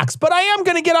smallpox, but I am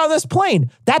going to get on this plane.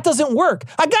 That doesn't work.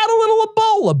 I got a little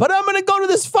Ebola, but I'm going to go to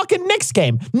this fucking Knicks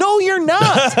game. No, you're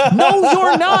not. No,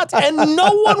 you're not. And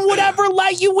no one would ever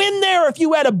let you in there if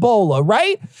you had Ebola,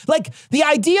 right? Like the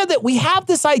idea that we have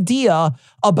this idea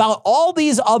about all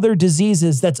these other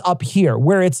diseases that's up here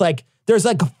where it's like, there's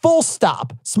like a full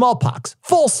stop, smallpox,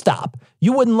 full stop.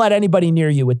 You wouldn't let anybody near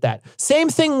you with that. Same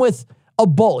thing with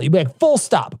Ebola. You'd be like, full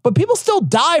stop. But people still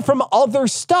die from other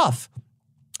stuff.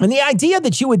 And the idea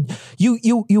that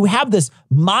you have this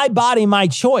my body, my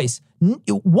choice.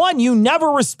 One, you never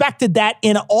respected that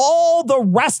in all the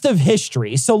rest of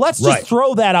history. So let's just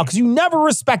throw that out because you never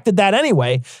respected that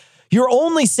anyway. You're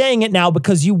only saying it now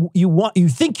because you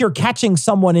think you're catching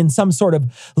someone in some sort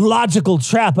of logical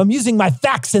trap. I'm using my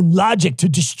facts and logic to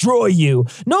destroy you.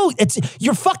 No, it's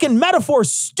your fucking metaphor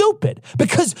is stupid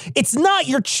because it's not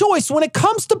your choice when it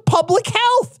comes to public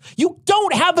health. You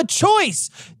don't have a choice.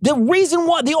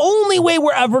 The only way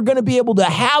we're ever going to be able to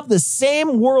have the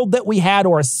same world that we had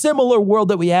or a similar world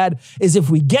that we had is if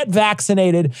we get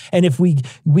vaccinated and if we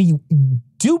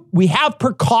have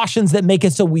precautions that make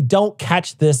it so we don't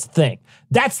catch this thing.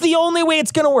 That's the only way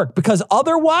it's going to work because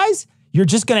otherwise you're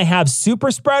just going to have super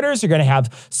spreaders. You're going to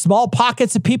have small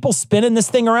pockets of people spinning this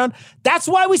thing around. That's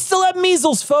why we still have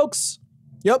measles, folks.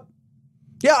 Yep.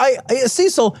 Yeah,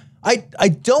 Cecil, I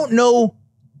don't know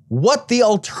what the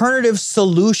alternative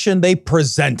solution they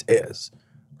present is,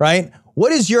 right?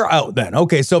 What is your out then?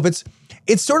 Okay, so if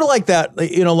it's sort of like that,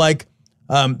 you know, like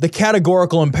the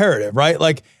categorical imperative, right?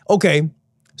 Like, okay,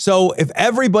 so if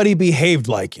everybody behaved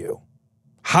like you,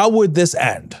 how would this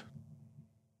end?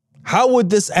 How would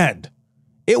this end?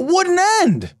 It wouldn't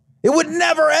end. It would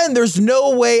never end. There's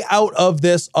no way out of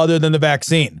this other than the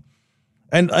vaccine.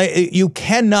 And you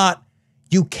cannot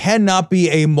be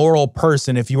a moral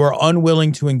person if you are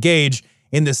unwilling to engage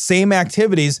in the same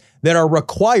activities that are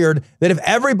required, that if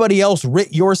everybody else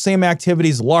writ your same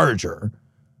activities larger,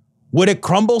 would it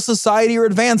crumble society or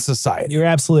advance society? You're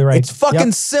absolutely right. It's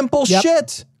fucking simple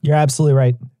shit. You're absolutely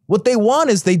right. What they want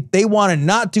is they want to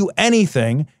not do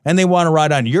anything, and they want to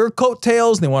ride on your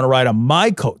coattails, and they want to ride on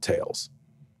my coattails.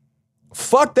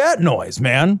 Fuck that noise,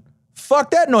 man.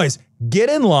 Fuck that noise. Get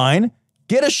in line.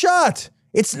 Get a shot.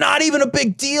 It's not even a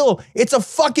big deal. It's a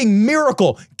fucking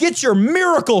miracle. Get your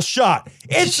miracle shot.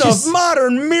 It's a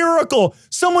modern miracle.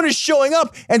 Someone is showing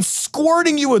up and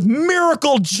squirting you with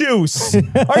miracle juice.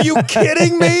 Are you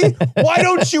kidding me? Why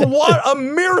don't you want a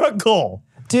miracle?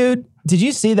 Dude, did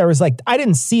you see there was like, I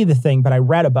didn't see the thing, but I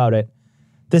read about it.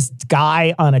 This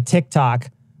guy on a TikTok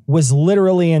was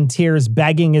literally in tears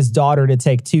begging his daughter to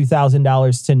take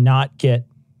 $2,000 to not get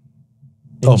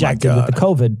injected with the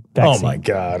COVID vaccine. Oh my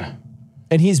God.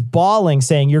 And he's bawling,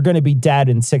 saying, you're going to be dead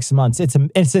in 6 months. It's an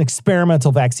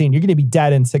experimental vaccine. You're going to be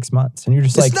dead in 6 months. And you're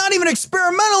just it's not even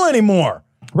experimental anymore.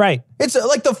 Right. It's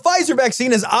like the Pfizer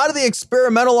vaccine is out of the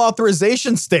experimental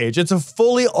authorization stage. It's a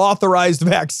fully authorized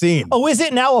vaccine. Oh, is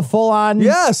it now a full on?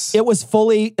 Yes. It was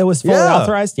fully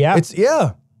authorized. Yeah.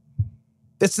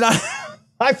 It's not.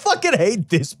 I fucking hate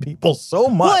these people so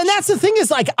much. Well, and that's the thing is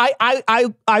like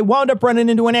I wound up running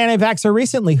into an anti-vaxxer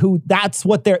recently who that's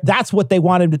what they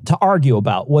wanted to argue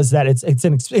about was that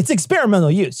it's experimental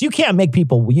use. You can't make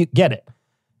people get it.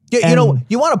 Yeah, you know,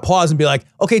 you want to pause and be like,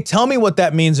 okay, tell me what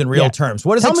that means in real terms.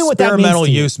 What does experimental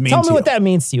use mean? Tell me what that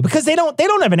means to you, because they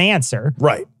don't have an answer.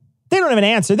 Right. They don't have an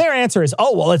answer. Their answer is,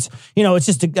 oh, well, it's, you know, it's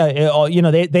just, they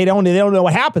don't know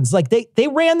what happens. Like they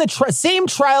ran the same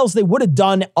trials they would have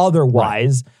done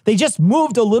otherwise. Right. They just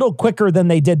moved a little quicker than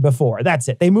they did before. That's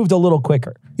it. They moved a little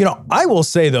quicker. You know, I will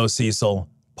say though, Cecil,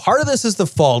 part of this is the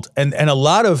fault. And a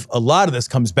lot of this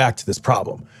comes back to this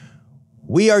problem.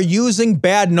 We are using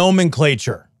bad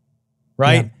nomenclature,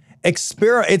 right? We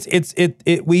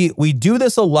do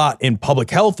this a lot in public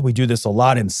health. We do this a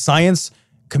lot in science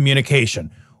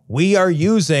communication. We are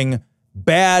using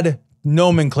bad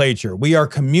nomenclature. We are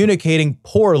communicating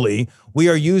poorly. We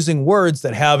are using words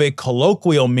that have a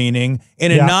colloquial meaning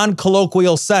in a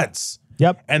non-colloquial sense.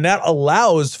 Yep. And that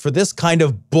allows for this kind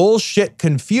of bullshit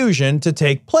confusion to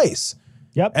take place.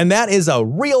 Yep. And that is a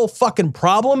real fucking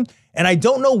problem. And I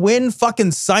don't know when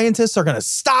fucking scientists are going to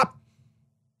stop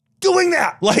doing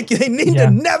that. Like, they need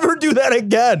to never do that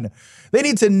again. They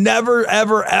need to never,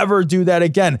 ever, ever do that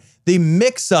again. The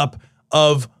mix-up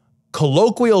of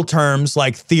colloquial terms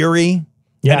like theory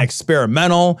and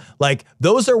experimental, like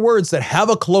those are words that have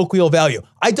a colloquial value.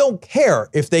 I don't care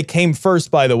if they came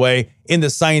first, by the way, in the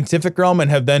scientific realm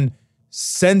and have then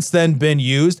since then been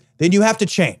used. Then you have to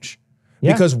change.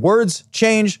 Because words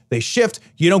change, they shift.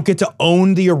 You don't get to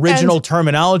own the original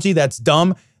terminology. That's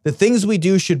dumb. The things we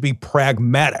do should be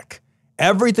pragmatic.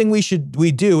 Everything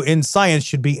we do in science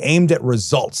should be aimed at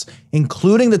results,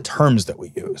 including the terms that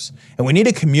we use. And we need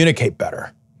to communicate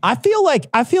better. I feel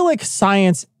like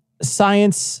science,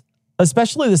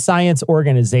 especially the science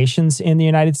organizations in the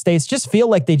United States, just feel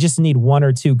like they just need one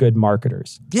or two good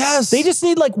marketers. Yes. They just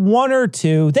need like one or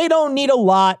two. They don't need a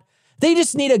lot. They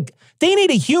just need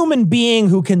a human being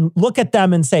who can look at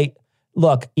them and say,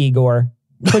 look, Igor,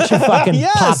 put your fucking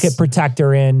pocket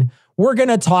protector in. We're going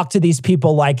to talk to these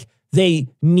people like they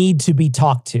need to be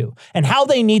talked to. And how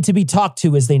they need to be talked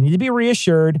to is they need to be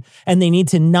reassured and they need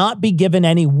to not be given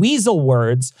any weasel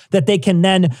words that they can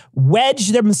then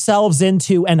wedge themselves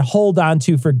into and hold on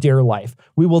to for dear life.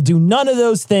 We will do none of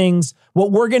those things.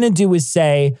 What we're going to do is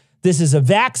say, this is a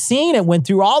vaccine. It went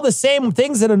through all the same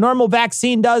things that a normal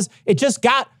vaccine does. It just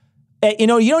got, you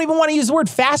don't even want to use the word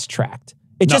fast-tracked.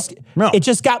 It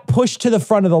just got pushed to the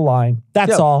front of the line.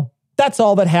 That's all. That's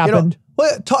all that happened.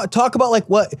 Talk about like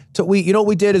what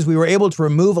we did is we were able to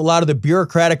remove a lot of the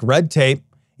bureaucratic red tape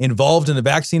involved in the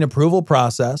vaccine approval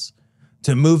process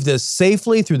to move this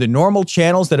safely through the normal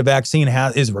channels that a vaccine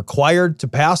is required to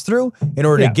pass through in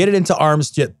order to get it into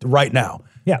arms right now.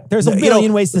 Yeah, there's a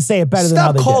billion ways to say it better than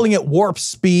how they did. Stop calling it warp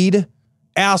speed,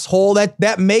 asshole.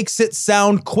 That makes it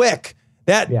sound quick.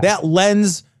 That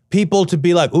lends people to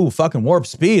be like, ooh, fucking warp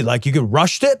speed. Like you could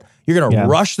rushed it. You're going to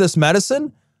rush this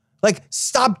medicine. Like,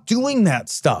 stop doing that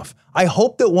stuff. I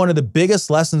hope that one of the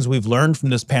biggest lessons we've learned from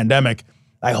this pandemic,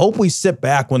 I hope we sit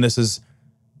back when this is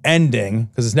ending,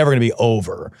 because it's never going to be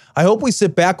over. I hope we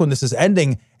sit back when this is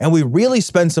ending and we really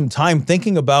spend some time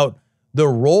thinking about the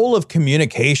role of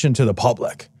communication to the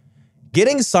public.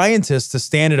 Getting scientists to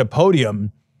stand at a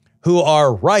podium who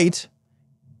are right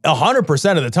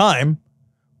 100% of the time,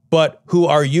 but who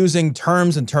are using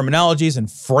terms and terminologies and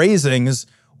phrasings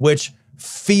which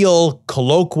feel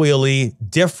colloquially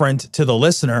different to the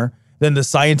listener than the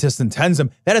scientist intends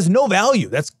them. That has no value.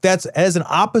 That's as an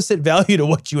opposite value to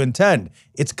what you intend.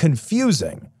 It's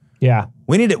confusing. Yeah.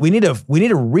 We need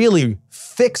to really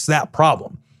fix that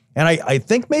problem. And I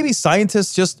think maybe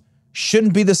scientists just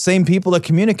shouldn't be the same people that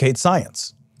communicate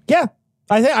science. Yeah.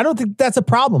 I don't think that's a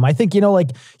problem. I think,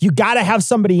 you got to have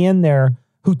somebody in there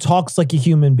who talks like a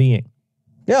human being.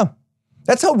 Yeah.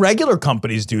 That's how regular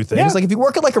companies do things. Yeah. Like if you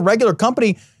work at like a regular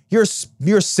company, your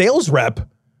sales rep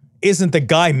isn't the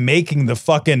guy making the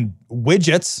fucking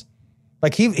widgets.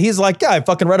 Like he's like, yeah, I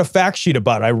fucking read a fact sheet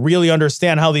about it. I really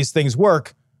understand how these things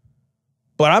work,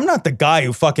 but I'm not the guy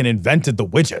who fucking invented the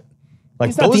widget. Like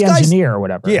he's not the engineer or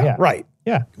whatever. Yeah, right.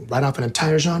 Yeah. Light off an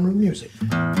entire genre of music.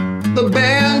 The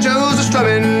banjos are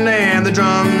strumming and the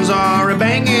drums are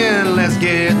a-banging. Let's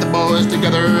get the boys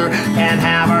together and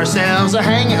have ourselves a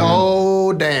hanging.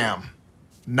 Oh, damn.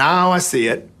 Now I see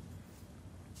it.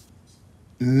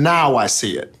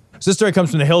 So this story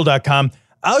comes from thehill.com.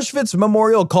 Auschwitz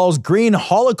Memorial calls Green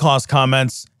Holocaust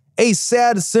comments a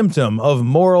sad symptom of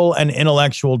moral and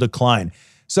intellectual decline.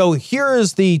 So here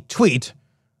is the tweet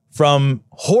from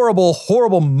horrible,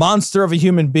 horrible monster of a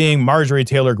human being, Marjorie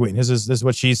Taylor Greene. This is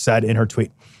what she said in her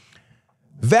tweet.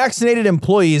 Vaccinated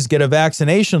employees get a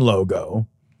vaccination logo,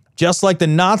 just like the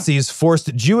Nazis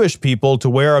forced Jewish people to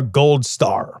wear a gold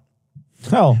star.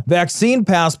 Oh. Vaccine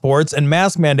passports and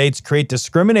mask mandates create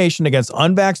discrimination against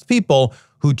unvaxxed people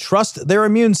who trust their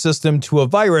immune system to a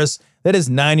virus that is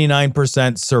 99%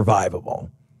 survivable.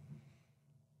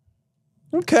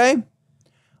 Okay.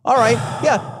 All right.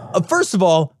 Yeah. First of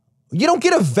all, you don't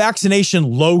get a vaccination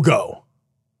logo.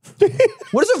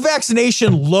 What is a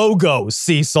vaccination logo,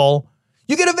 Cecil?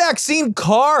 You get a vaccine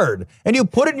card and you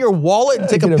put it in your wallet and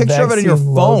take a picture of it in your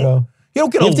phone. Logo. You don't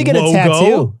get a logo. You have to get a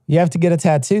tattoo. You have to get a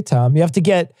tattoo, Tom. You have to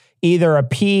get either a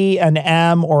P, an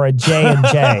M, or a J and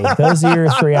J. Those are your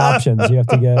three options you have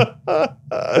to get.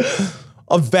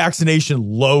 a vaccination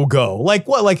logo. Like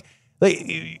what? Like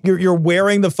you're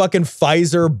wearing the fucking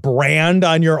Pfizer brand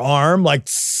on your arm, like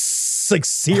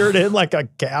seared in like a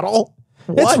cattle.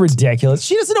 It's ridiculous.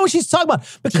 She doesn't know what she's talking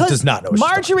about because she does not know what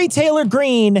Marjorie Taylor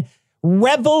Greene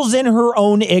revels in her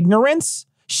own ignorance.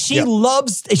 She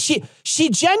loves, she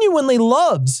genuinely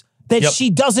loves that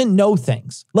she doesn't know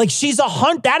things. Like she's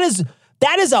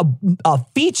that is a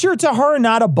feature to her,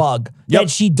 not a bug. That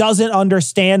she doesn't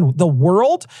understand the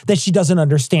world, that she doesn't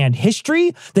understand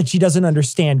history, that she doesn't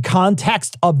understand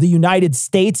context of the United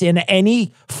States in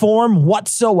any form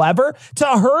whatsoever. To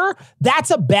her,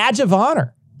 that's a badge of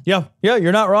honor. Yeah,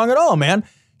 you're not wrong at all, man.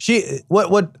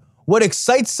 What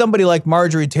excites somebody like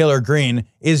Marjorie Taylor Greene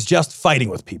is just fighting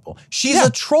with people. She's a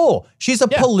troll. She's a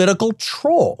political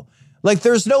troll. Like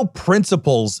there's no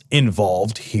principles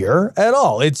involved here at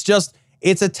all. It's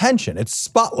attention. It's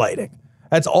spotlighting.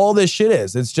 That's all this shit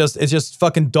is. It's just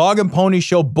fucking dog and pony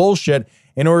show bullshit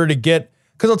in order to get,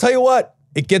 because I'll tell you what,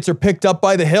 it gets her picked up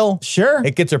by The Hill. Sure.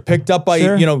 It gets her picked up by,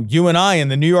 you and I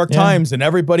and the New York Times and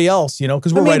everybody else,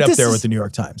 because we're right up there with the New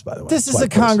York Times, by the way. This is a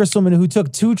congresswoman who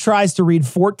took 2 tries to read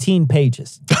 14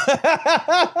 pages.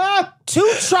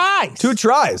 2 tries. 2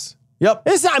 tries. Yep.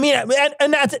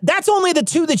 And that's only the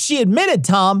 2 that she admitted,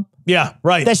 Tom. Yeah,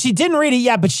 right. That she didn't read it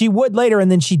yet, but she would later, and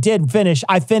then she did finish.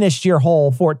 I finished your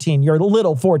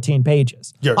little 14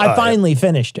 pages. I finally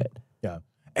finished it. Yeah.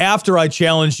 After I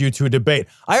challenged you to a debate.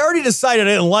 I already decided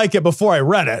I didn't like it before I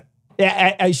read it.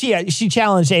 Yeah, she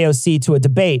challenged AOC to a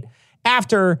debate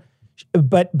after,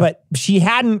 but she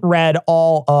hadn't read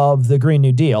all of the Green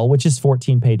New Deal, which is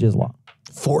 14 pages long.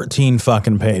 14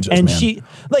 fucking pages, and man. She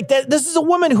this is a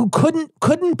woman who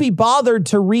couldn't be bothered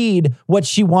to read what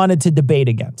she wanted to debate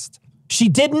against. She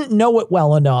didn't know it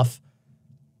well enough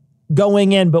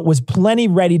going in, but was plenty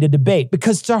ready to debate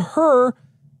because to her,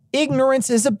 ignorance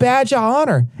is a badge of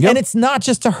honor. Yep. And it's not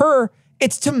just to her,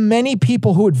 it's to many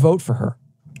people who would vote for her.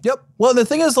 Yep. Well, the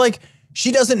thing is, like,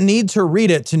 she doesn't need to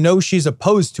read it to know she's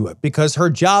opposed to it because her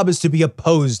job is to be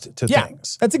opposed to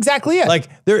things. That's exactly it. Like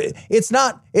it's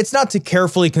not to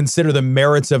carefully consider the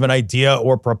merits of an idea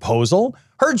or proposal.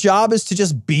 Her job is to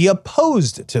just be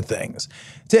opposed to things.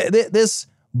 This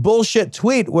bullshit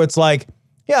tweet where it's like,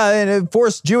 and it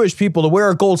forced Jewish people to wear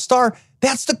a gold star.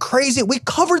 That's the crazy. We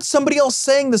covered somebody else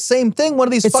saying the same thing. One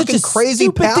of these fucking crazy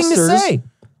pastors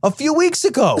a few weeks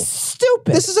ago. It's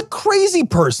stupid. This is a crazy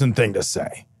person thing to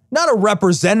say. Not a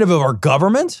representative of our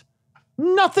government.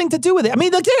 Nothing to do with it. I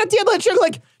mean,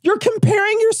 you're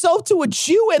comparing yourself to a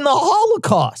Jew in the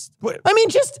Holocaust. I mean,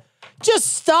 just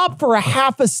stop for a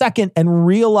half a second and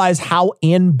realize how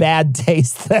in bad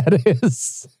taste that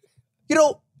is.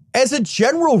 As a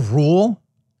general rule,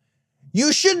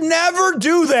 you should never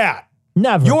do that.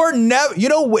 Never. You're never,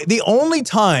 the only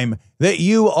time that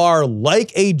you are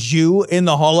like a Jew in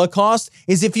the Holocaust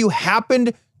is if you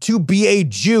happened to be a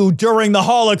Jew during the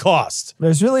Holocaust.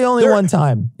 There's really only one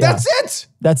time. Yeah.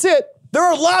 That's it. There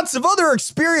are lots of other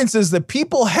experiences that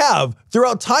people have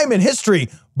throughout time and history,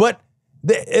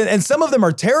 and some of them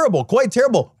are terrible, quite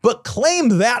terrible, but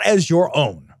claim that as your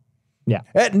own. Yeah.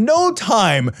 At no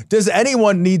time does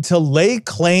anyone need to lay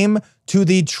claim to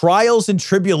the trials and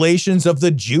tribulations of the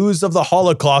Jews of the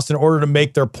Holocaust in order to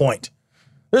make their point.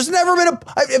 There's never been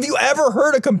have you ever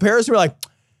heard a comparison where like,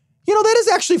 that is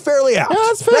actually fairly apt. Yeah,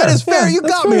 that's fair. That is fair. Yeah, you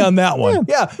got me on that one.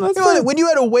 Yeah. When you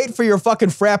had to wait for your fucking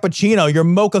Frappuccino, your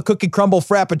mocha cookie crumble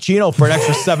Frappuccino for an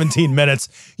extra 17 minutes,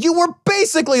 you were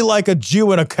basically like a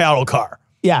Jew in a cattle car.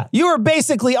 Yeah. You were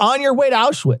basically on your way to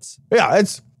Auschwitz. Yeah.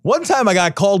 It's one time I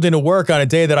got called into work on a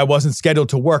day that I wasn't scheduled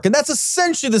to work. And that's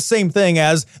essentially the same thing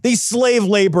as the slave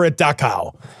labor at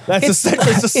Dachau. That's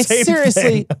essentially the same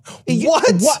seriously,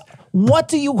 thing. What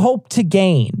do you hope to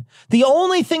gain? The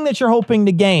only thing that you're hoping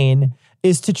to gain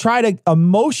is to try to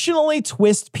emotionally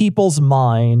twist people's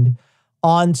mind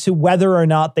onto whether or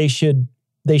not they should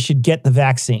get the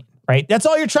vaccine, right? That's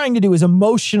all you're trying to do is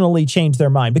emotionally change their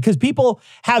mind because people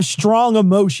have strong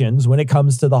emotions when it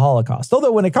comes to the Holocaust.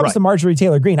 Although when it comes to Marjorie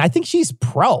Taylor Greene, I think she's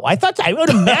pro. I would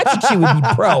imagine she would be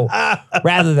pro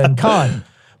rather than con.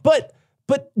 But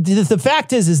the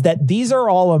fact is that these are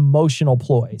all emotional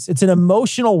ploys. It's an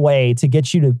emotional way to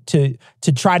get you to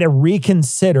try to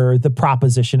reconsider the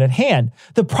proposition at hand.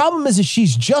 The problem is that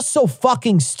she's just so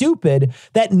fucking stupid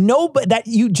that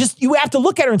you have to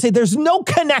look at her and say, there's no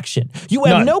connection. You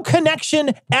have no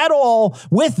connection at all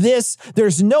with this.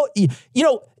 There's no,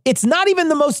 it's not even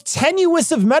the most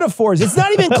tenuous of metaphors. It's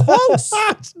not even close.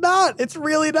 It's not. It's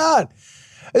really not.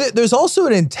 There's also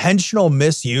an intentional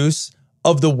misuse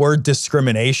of the word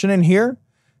discrimination in here.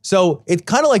 So it's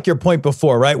kind of like your point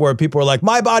before, right? Where people are like,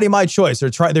 my body, my choice.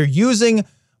 They're using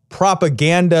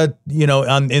propaganda,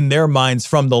 in their minds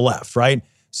from the left, right?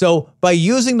 So by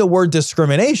using the word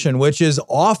discrimination, which is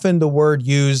often the word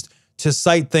used to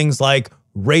cite things like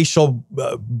racial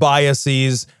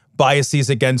biases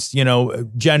against,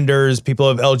 genders, people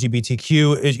of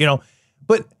LGBTQ,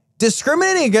 but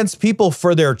discriminating against people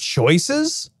for their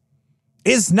choices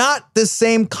is not the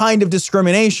same kind of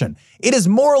discrimination. It is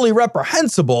morally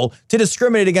reprehensible to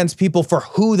discriminate against people for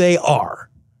who they are.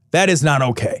 That is not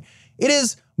okay. It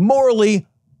is morally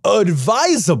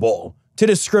advisable to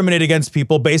discriminate against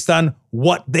people based on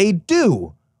what they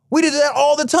do. We do that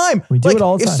all the time. We do it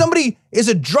all the time. If somebody is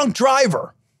a drunk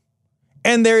driver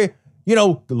and they,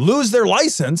 lose their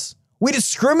license, we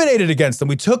discriminated against them.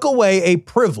 We took away a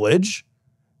privilege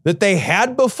that they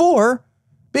had before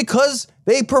because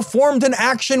they performed an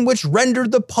action which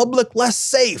rendered the public less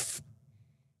safe.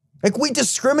 Like, we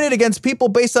discriminate against people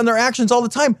based on their actions all the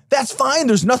time. That's fine.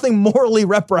 There's nothing morally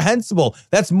reprehensible.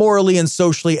 That's morally and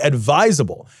socially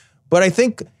advisable. But I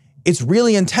think it's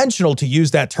really intentional to use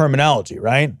that terminology,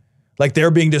 right? Like they're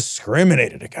being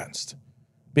discriminated against.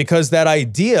 Because that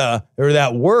idea or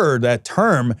that word, that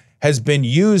term has been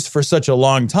used for such a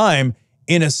long time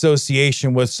in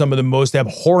association with some of the most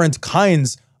abhorrent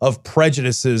kinds of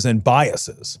prejudices and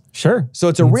biases. Sure. So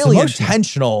it's a really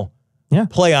intentional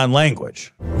play on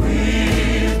language.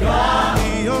 We've got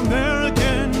the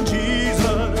American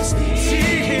Jesus. See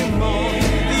him on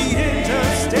the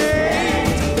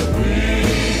interstate.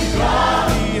 We've got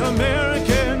the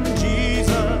American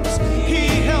Jesus. He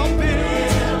helped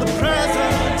build the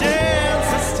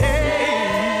president's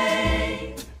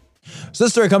estate. So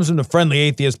this story comes from the Friendly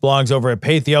Atheist blogs over at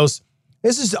Pathos.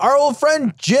 This is our old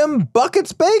friend Jim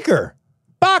Buckets Baker.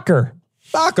 Bacher.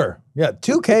 Yeah,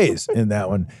 2 Ks in that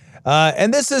one.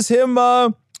 And this is him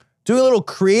doing a little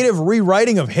creative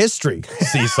rewriting of history,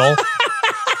 Cecil.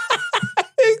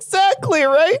 Exactly,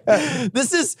 right?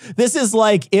 This is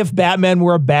like if Batman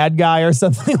were a bad guy or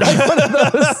something, like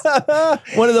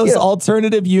one of those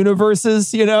alternative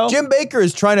universes, Jim Baker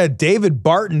is trying to David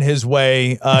Barton his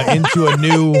way into a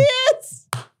new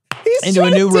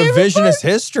revisionist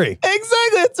history.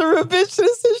 Exactly, it's a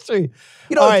revisionist history.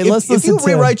 All right, if you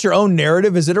rewrite your own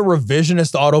narrative, is it a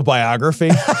revisionist autobiography?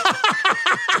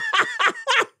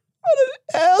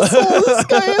 Asshole this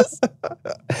guy is.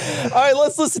 All right,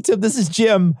 let's listen to him. This is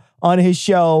Jim on his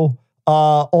show,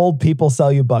 Old People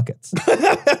Sell You Buckets.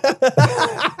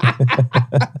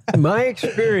 My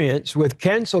experience with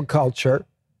cancel culture,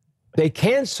 they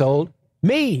canceled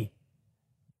me.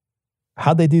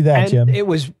 How'd they do that, and Jim? It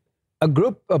was a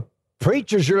group of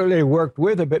preachers really worked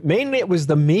with it, but mainly it was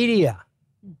the media.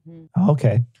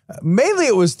 Okay. Mainly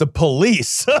it was the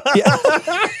police. Mainly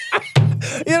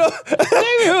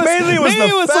it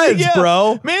was the feds,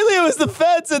 bro. Mainly it was the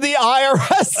feds and the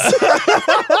IRS.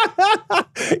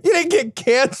 You didn't get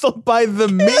canceled by the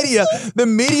media. The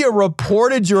media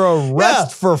reported your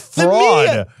arrest for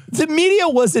fraud. The media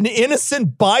was an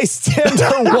innocent bystander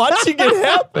watching it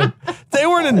happen. They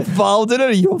weren't involved in it.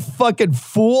 Are you a fucking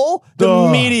fool? The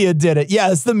media did it.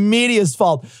 Yeah, it's the media's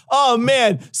fault. Oh,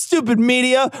 man. Stupid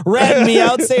media ratting me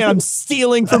out saying I'm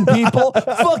stealing from people.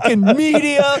 Fucking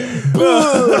media.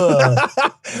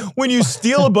 When you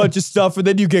steal a bunch of stuff and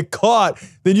then you get caught,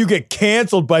 then you get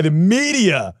canceled by the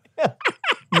media.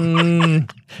 I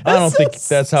don't think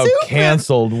that's how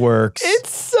canceled works. It's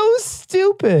so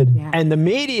stupid. Yeah. And the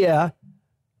media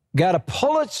got a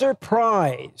Pulitzer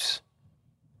Prize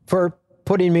for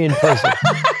putting me in prison.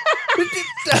 They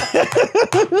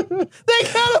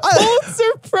got a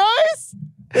Pulitzer Prize?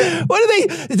 What are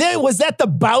they was that the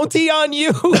bounty on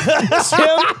you,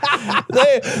 Jim?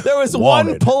 There was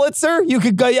one Pulitzer. You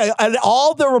could go, and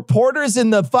all the reporters in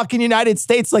the fucking United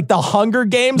States, like the Hunger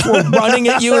Games, were running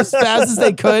at you as fast as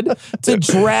they could to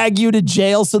drag you to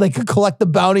jail so they could collect the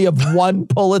bounty of one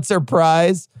Pulitzer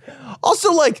Prize.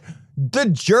 Also, like, the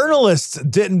journalists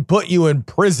didn't put you in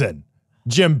prison,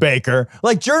 Jim Baker.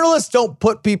 Like, journalists don't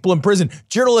put people in prison.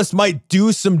 Journalists might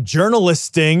do some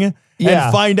journalisting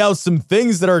and find out some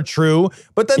things that are true,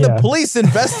 but then the police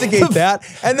investigate that,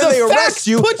 and then they arrest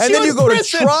you, and then you go to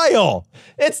trial.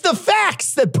 It's the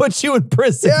facts that put you in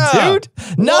prison, dude.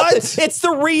 It's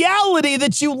the reality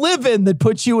that you live in that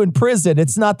puts you in prison.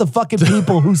 It's not the fucking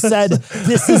people who said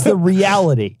this is the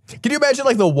reality. Can you imagine,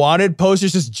 like, the wanted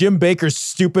posters, just Jim Baker's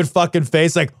stupid fucking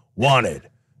face, like, wanted,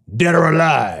 dead or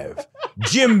alive,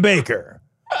 Jim Baker,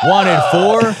 wanted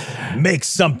for, make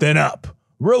something up.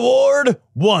 Reward,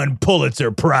 1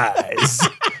 Pulitzer Prize.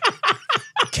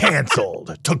 Canceled.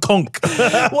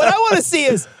 What I want to see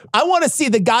is, I want to see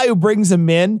the guy who brings him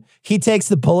in. He takes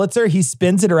the Pulitzer, he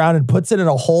spins it around and puts it in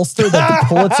a holster that the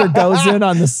Pulitzer goes in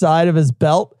on the side of his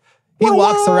belt. He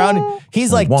walks around.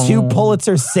 He's like 2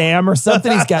 Pulitzer Sam or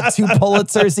something. He's got 2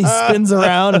 Pulitzers. He spins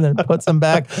around and then puts them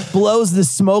back, blows the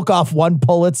smoke off 1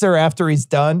 Pulitzer after he's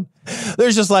done.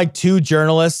 There's just like 2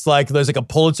 journalists, like there's like a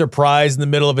Pulitzer Prize in the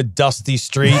middle of a dusty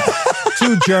street.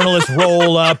 2 journalists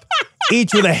roll up,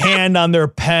 each with a hand on their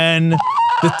pen.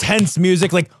 The tense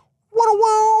music, like, wow,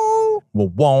 wow,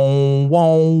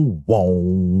 wow,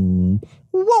 wow,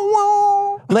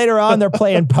 wow. Later on, they're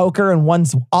playing poker, and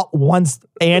one's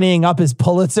anteing up his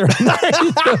Pulitzer.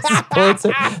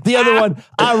 The other one,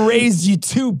 I raised you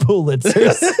 2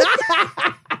 Pulitzers.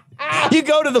 You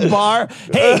go to the bar,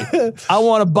 hey, I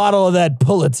want a bottle of that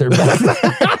Pulitzer back there.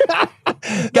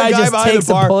 Guy just takes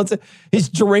a Pulitzer. He's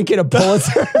drinking a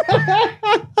Pulitzer.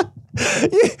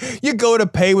 You go to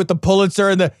pay with the Pulitzer,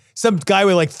 and some guy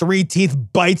with like 3 teeth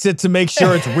bites it to make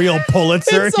sure it's real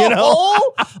Pulitzer. It's a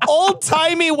whole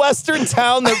old-timey Western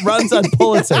town that runs on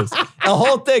Pulitzers. The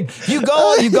whole thing. You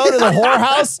go to the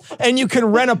whorehouse, and you can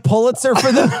rent a Pulitzer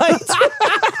for the night.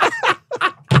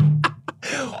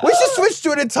 We should switch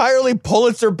to an entirely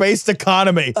Pulitzer-based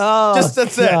economy. Oh,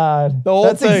 that's God. it. The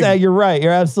whole thing. Exactly. You're right.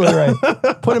 You're absolutely right.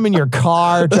 Put them in your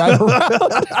car, drive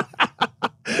around.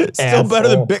 Still better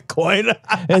than Bitcoin.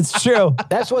 It's true.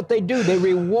 That's what they do. They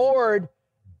reward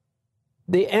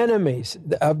the enemies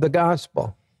of the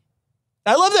gospel.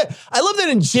 I love that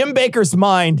in Jim Bakker's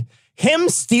mind, him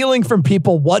stealing from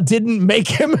people what didn't make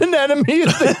him an enemy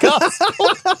of the gospel.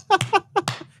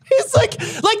 He's like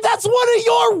that's one of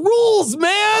your rules,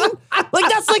 man. Like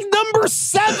that's like number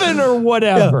 7 or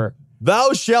whatever. Yeah.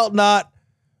 Thou shalt not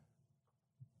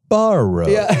borrow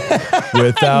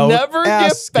without never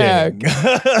asking.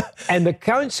 Get back. And the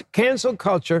cancel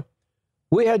culture,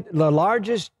 we had the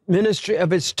largest ministry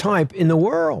of its type in the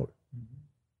world.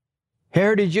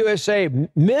 Heritage USA,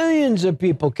 millions of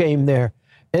people came there,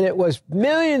 and it was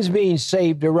millions being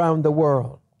saved around the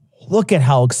world. Look at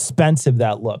how expensive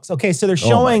that looks. Okay, so they're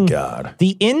showing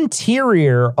the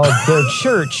interior of their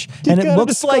church, and it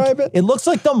looks like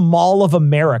the Mall of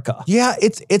America. Yeah,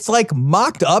 it's like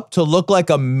mocked up to look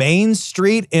like a main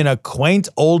street in a quaint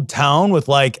old town with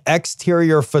like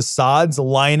exterior facades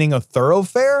lining a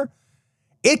thoroughfare.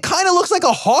 It kind of looks like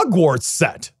a Hogwarts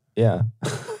set. Yeah.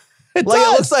 It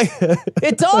looks like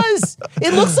it does.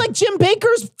 It looks like Jim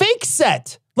Bakker's fake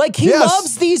set. Like he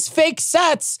loves these fake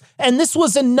sets, and this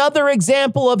was another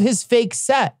example of his fake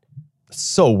set.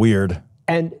 So weird.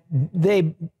 And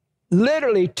they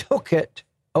literally took it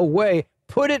away,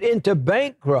 put it into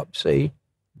bankruptcy,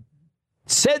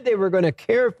 said they were going to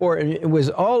care for it, and it was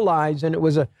all lies, and it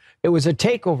was a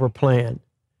takeover plan,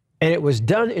 and it was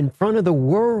done in front of the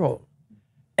world.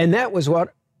 And that was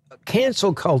what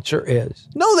cancel culture is.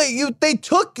 No, they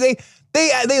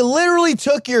literally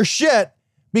took your shit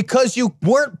because you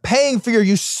weren't paying for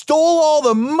you stole all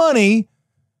the money.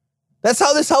 That's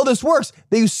how this works.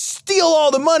 They steal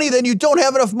all the money, then you don't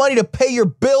have enough money to pay your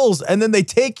bills, and then they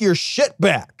take your shit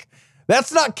back.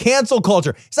 That's not cancel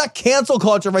culture. It's not cancel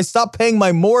culture if I stop paying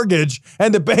my mortgage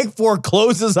and the bank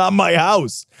forecloses on my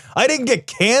house. I didn't get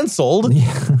canceled.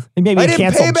 Maybe I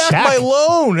didn't pay back my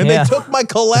loan, and they took my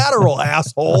collateral,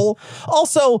 asshole.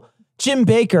 Also, Jim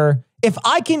Bakker, if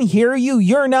I can hear you,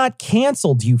 you're not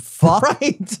canceled, you fuck.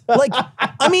 Right. Like,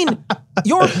 I mean,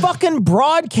 you're fucking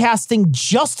broadcasting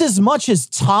just as much as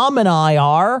Tom and I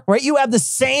are, right? You have the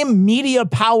same media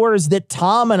powers that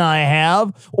Tom and I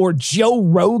have, or Joe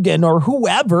Rogan, or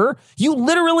whoever. You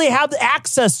literally have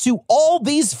access to all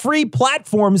these free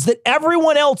platforms that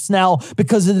everyone else now,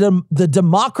 because of the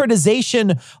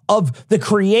democratization of the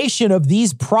creation of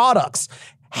these products,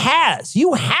 has.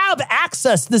 You have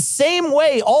access the same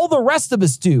way all the rest of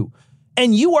us do.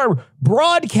 And you are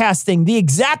broadcasting the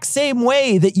exact same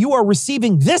way that you are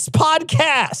receiving this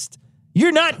podcast.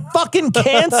 You're not fucking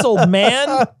canceled,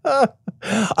 man.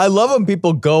 I love when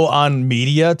people go on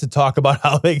media to talk about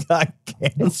how they got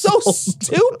canceled. It's so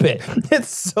stupid.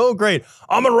 It's so great.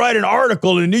 I'm going to write an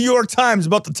article in the New York Times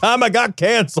about the time I got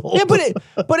canceled. Yeah,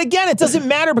 but again, it doesn't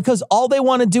matter because all they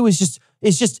want to do is just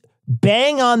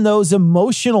bang on those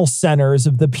emotional centers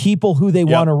of the people who they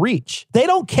want to reach. They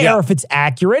don't care if it's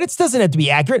accurate. It doesn't have to be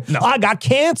accurate. No. I got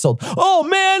canceled. Oh,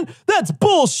 man, that's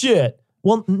bullshit.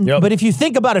 Well, but if you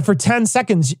think about it for 10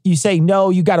 seconds, you say,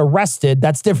 no, you got arrested.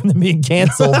 That's different than being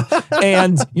canceled.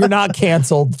 And you're not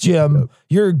canceled, Jim.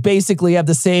 You basically have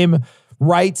the same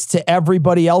rights to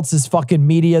everybody else's fucking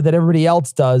media that everybody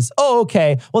else does. Oh,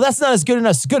 okay. Well, that's not as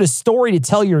good a story to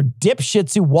tell your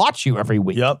dipshits who watch you every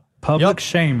week. Yep. Public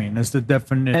shaming is the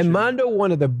definition. And Mondo,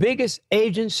 one of the biggest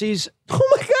agencies.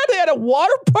 Oh my God, they had a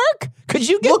water park? Could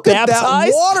you get Look at that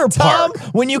baptized, water Tom,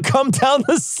 park. when you come down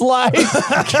the slide?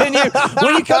 When you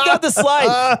come down the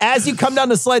slide, as you come down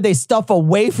the slide, they stuff a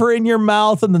wafer in your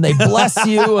mouth and then they bless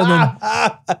you, and then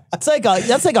that's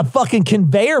like a fucking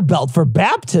conveyor belt for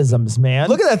baptisms, man.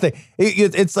 Look at that thing.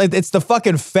 It's like it's the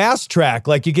fucking fast track.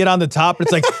 Like you get on the top, and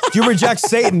it's like, do you reject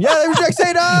Satan? Yeah, they reject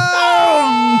Satan.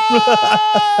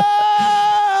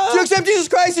 Do you accept Jesus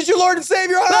Christ as your Lord and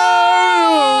Savior?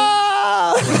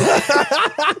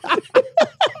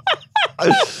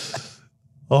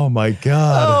 Oh my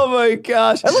God. Oh my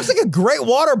gosh. It looks like a great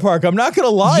water park. I'm not gonna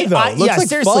lie though. It looks like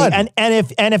seriously. fun.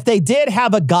 And if they did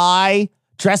have a guy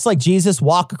dressed like Jesus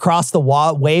walk across the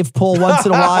wave pool once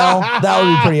in a while, that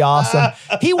would be pretty awesome.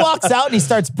 He walks out and he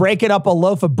starts breaking up a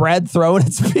loaf of bread, throwing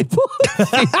it to people.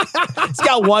 He's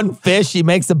got one fish. He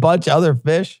makes a bunch of other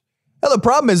fish. Well, the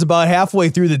problem is about halfway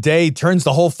through the day, he turns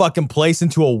the whole fucking place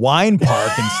into a wine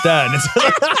park instead.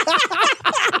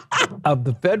 Of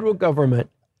the federal government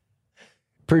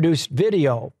produced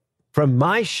video from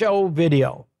my show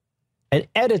video and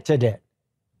edited it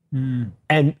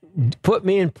and put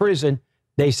me in prison.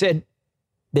 They said,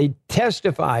 they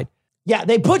testified. Yeah,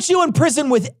 they put you in prison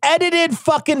with edited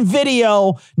fucking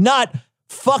video, not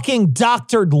fucking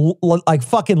doctored like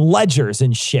fucking ledgers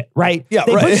and shit, right? Yeah,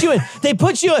 they right.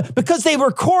 put you in because they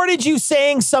recorded you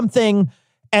saying something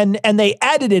and they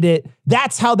edited it.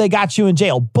 That's how they got you in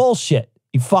jail. Bullshit,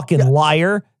 you fucking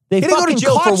liar. They He didn't go to fucking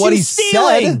jail caught for what you he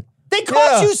stealing. said. They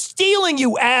caught Yeah. you stealing,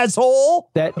 you asshole.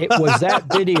 That it was that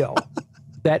video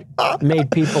that made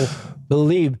people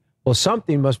believe, well,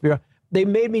 something must be wrong. They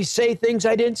made me say things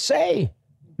I didn't say.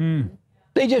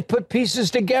 They just put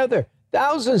pieces together,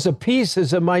 thousands of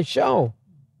pieces of my show.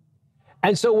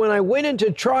 And so when I went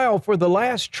into trial for the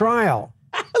last trial,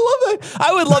 I love it.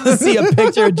 I would love to see a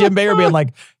picture of Jim Baker being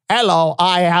like, hello,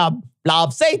 I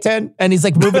love Satan. And he's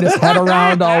like moving his head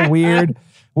around all weird,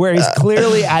 where he's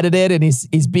clearly edited and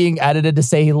he's being edited to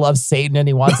say he loves Satan and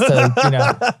he wants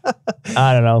to,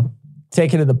 I don't know,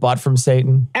 take it in the butt from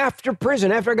Satan. after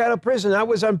prison, after I got out of prison, I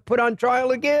was put on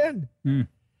trial again. And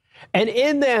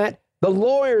in that, the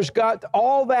lawyers got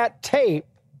all that tape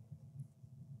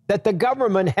that the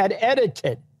government had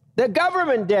edited. The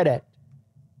government did it.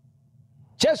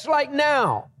 Just like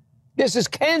now. This is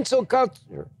cancel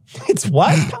culture. It's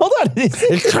what? Hold on.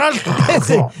 It's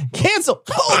cancel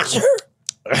culture.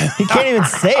 He can't even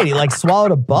say it. He like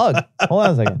swallowed a bug. Hold on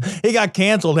a second. He got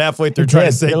canceled halfway through trying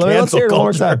to say Let's cancel hear it one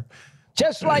more culture. time.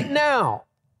 Just like now.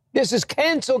 This is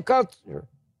cancel culture.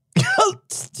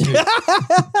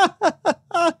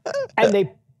 And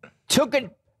they took it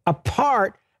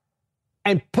apart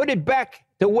and put it back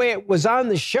the way it was on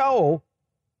the show.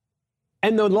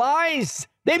 And the lies,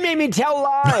 they made me tell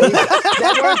lies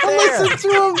that weren't there.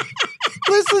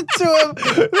 Listen to him.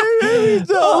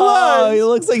 Oh, he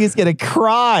looks like he's going to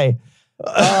cry.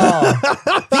 Oh.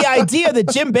 The idea that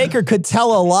Jim Baker could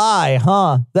tell a lie,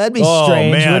 huh? That'd be Oh,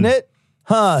 strange, man. wouldn't it?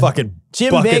 Huh? Fucking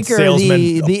Jim bucket Baker,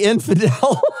 salesman. the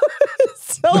infidel,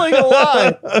 telling a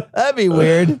lie. That'd be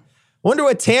weird. Wonder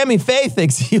what Tammy Faye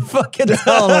thinks you fucking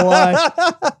telling a lie.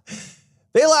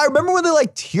 I remember when they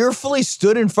like tearfully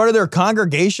stood in front of their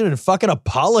congregation and fucking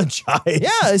apologized.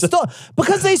 Yeah,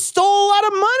 because they stole a lot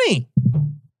of money.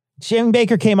 Jim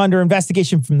Baker came under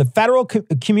investigation from the Federal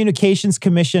Communications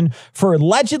Commission for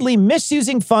allegedly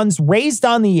misusing funds raised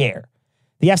on the air.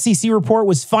 The FCC report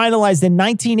was finalized in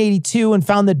 1982 and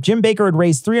found that Jim Baker had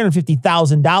raised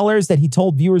 $350,000 that he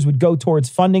told viewers would go towards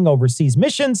funding overseas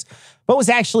missions, but was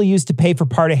actually used to pay for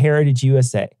part of Heritage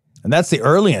USA. And that's the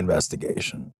early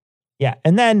investigation. Yeah.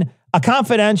 And then a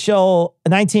confidential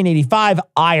 1985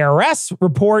 IRS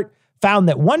report found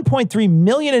that $1.3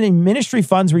 million in ministry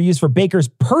funds were used for Baker's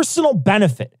personal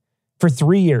benefit for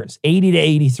 3 years, 80 to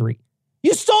 83.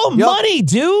 You stole money,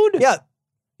 dude. Yeah.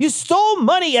 You stole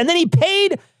money. And then he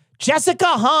paid Jessica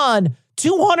Hahn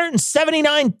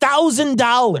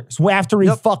 $279,000 after he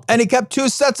fucked. And he kept 2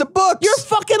 sets of books. You're a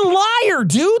fucking liar,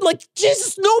 dude. Like,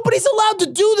 Jesus, nobody's allowed to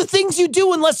do the things you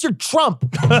do unless you're Trump.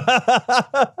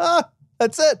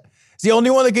 That's it. He's the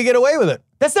only one that could get away with it.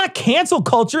 That's not cancel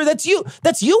culture. That's you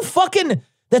fucking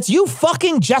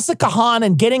Jessica Hahn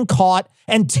and getting caught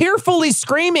and tearfully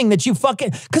screaming that you fucking,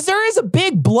 because there is a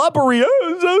big blubbery, oh,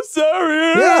 I'm so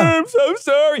sorry. Yeah. I'm so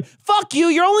sorry. Fuck you.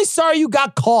 You're only sorry you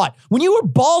got caught. When you were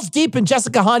balls deep in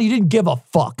Jessica Hahn, you didn't give a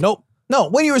fuck. Nope. No,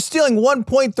 when you were stealing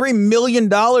 $1.3 million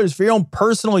for your own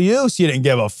personal use, you didn't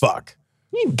give a fuck.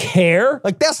 You didn't care.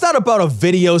 Like, that's not about a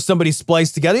video somebody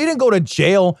spliced together. You didn't go to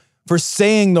jail for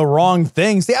saying the wrong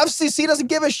things. The FCC doesn't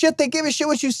give a shit. They give a shit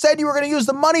what you said you were going to use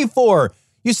the money for.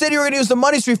 You said you were going to use the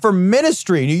money stream for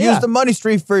ministry. And you used the money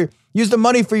stream for Use the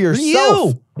money for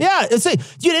yourself. Yeah. They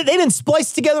didn't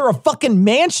splice together a fucking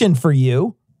mansion for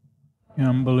you.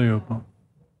 Unbelievable.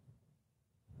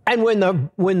 And when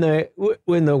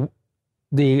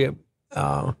the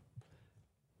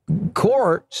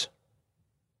courts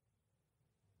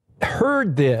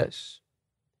heard this,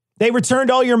 they returned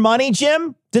all your money,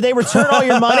 Jim? Did they return all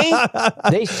your money?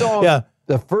 They saw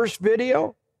the first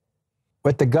video,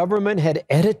 what the government had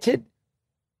edited,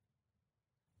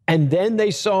 and then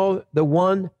they saw the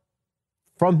one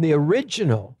from the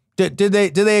original. Did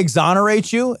they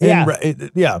exonerate you?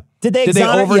 Yeah. Did they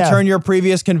overturn your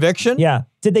previous conviction? Yeah.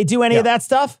 Did they do any of that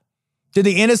stuff? Did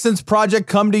the Innocence Project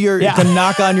come to to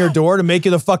knock on your door to make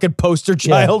you the fucking poster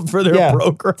child for their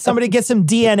program? Somebody get some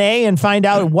DNA and find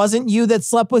out it wasn't you that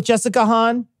slept with Jessica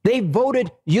Hahn? They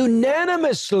voted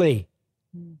unanimously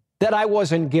that I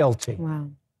wasn't guilty. Wow.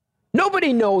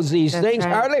 Nobody knows these things,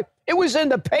 right. hardly. It was in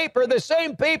the paper, the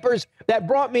same papers that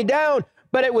brought me down,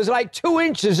 but it was like 2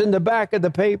 inches in the back of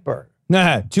the paper.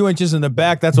 Nah, 2 inches in the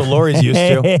back. That's what Lori's used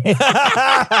to.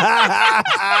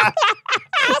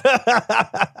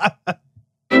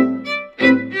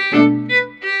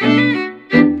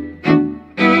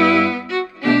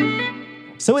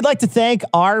 So we'd like to thank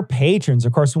our patrons.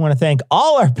 Of course, we want to thank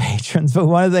all our patrons, but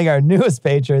we want to thank our newest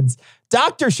patrons,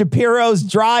 Dr. Shapiro's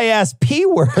dry ass P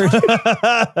word. So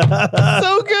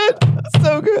good.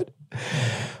 So good.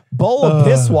 Bowl of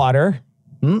Piss Water.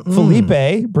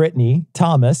 Felipe, Brittany,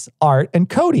 Thomas, Art, and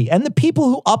Cody, and the people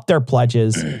who upped their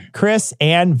pledges, Chris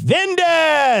and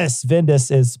Vindus.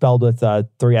 Vindus is spelled with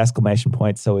 3 exclamation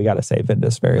points, so we got to say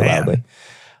Vindus very loudly.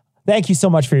 Thank you so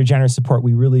much for your generous support.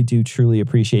 We really do truly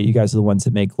appreciate you guys are the ones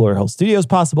that make Glory Hole Studios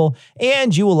possible,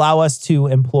 and you allow us to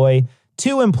employ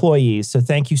 2 employees. So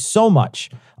thank you so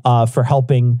much for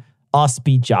helping us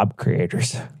be job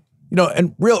creators. You know,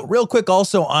 and real quick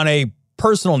also on a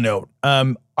personal note,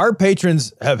 our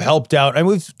patrons have helped out, and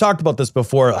we've talked about this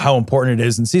before, how important it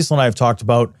is. And Cecil and I have talked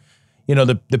about, you know,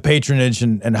 the patronage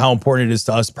and how important it is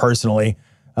to us personally.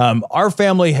 Our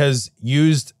family has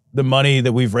used the money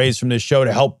that we've raised from this show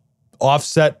to help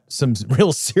offset some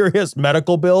real serious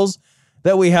medical bills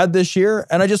that we had this year.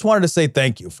 And I just wanted to say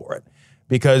thank you for it,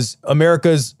 because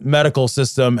America's medical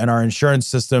system and our insurance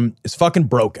system is fucking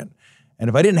broken. And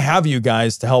if I didn't have you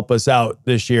guys to help us out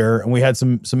this year, and we had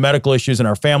some medical issues in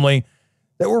our family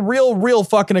that were real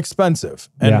fucking expensive,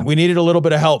 and we needed a little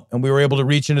bit of help, and we were able to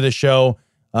reach into the show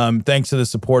thanks to the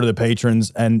support of the patrons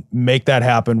and make that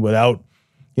happen without,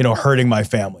 you know, hurting my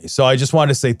family. So I just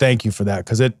wanted to say thank you for that,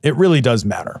 because it really does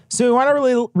matter. So we want to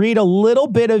really read a little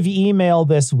bit of email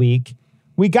this week.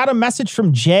 We got a message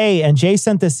from Jay, and Jay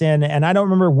sent this in, and I don't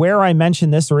remember where I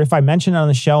mentioned this or if I mentioned it on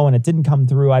the show and it didn't come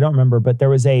through. I don't remember, but there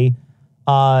was a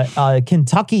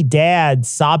Kentucky dad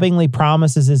sobbingly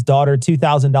promises his daughter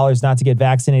 $2,000 not to get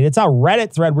vaccinated. It's a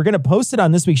Reddit thread. We're going to post it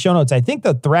on this week's show notes. I think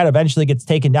the thread eventually gets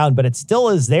taken down, but it still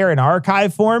is there in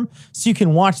archive form. So you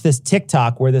can watch this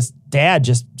TikTok where this dad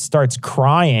just starts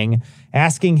crying,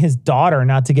 asking his daughter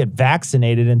not to get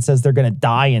vaccinated, and says they're going to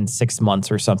die in 6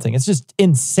 months or something. It's just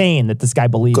insane that this guy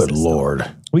believes Good this Lord.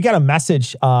 stuff. We got a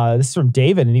message. This is from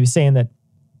David, and he was saying that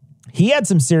he had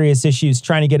some serious issues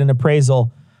trying to get an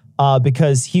appraisal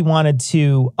because he wanted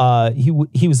to,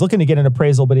 he was looking to get an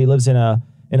appraisal, but he lives in a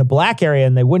black area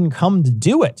and they wouldn't come to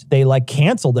do it. They like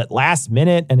canceled it last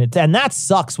minute. And that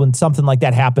sucks when something like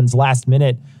that happens last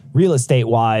minute real estate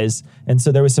wise. And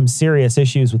so there was some serious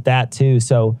issues with that too.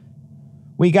 So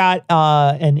we got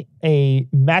a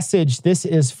message. This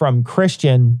is from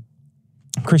Christian.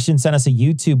 Christian sent us a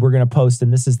YouTube we're going to post,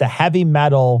 and this is the heavy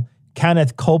metal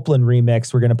Kenneth Copeland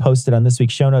remix. We're going to post it on this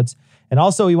week's show notes. And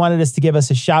also, he wanted us to give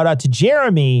us a shout out to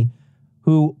Jeremy,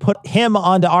 who put him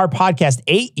onto our podcast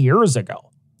 8 years ago.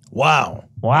 Wow.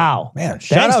 Man,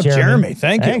 shout out Jeremy.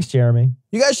 Thank you. Thanks, Jeremy.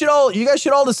 You guys should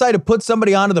all decide to put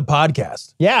somebody onto the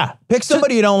podcast. Yeah. Pick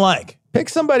somebody you don't like. Pick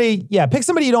somebody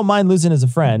you don't mind losing as a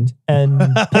friend, and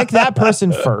pick that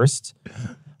person first.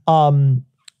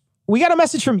 We got a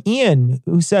message from Ian,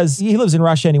 who says he lives in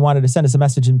Russia and he wanted to send us a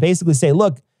message and basically say,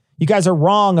 look, you guys are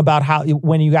wrong about how,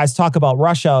 when you guys talk about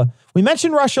Russia. We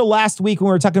mentioned Russia last week when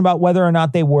we were talking about whether or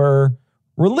not they were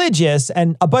religious,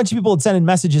 and a bunch of people had sent in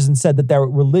messages and said that they're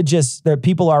religious, that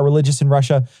people are religious in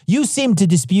Russia. You seem to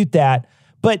dispute that,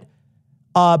 but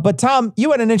Tom,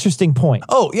 you had an interesting point.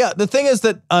 Oh yeah, the thing is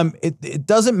that it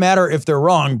doesn't matter if they're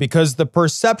wrong, because the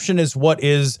perception is what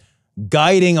is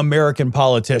guiding American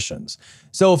politicians.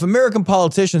 So if American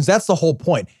politicians, that's the whole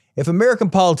point. If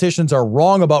American politicians are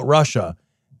wrong about Russia,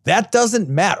 that doesn't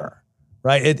matter,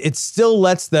 right? It still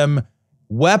lets them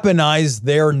weaponize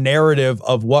their narrative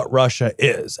of what Russia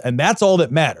is. And that's all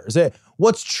that matters.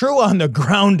 What's true on the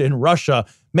ground in Russia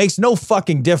makes no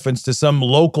fucking difference to some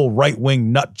local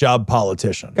right-wing nut job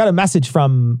politician. Got a message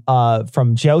from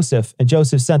Joseph, and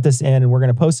Joseph sent this in, and we're going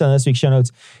to post it on this week's show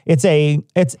notes. It's a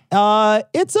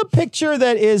picture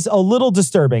that is a little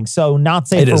disturbing, so not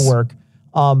safe for work.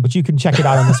 But you can check it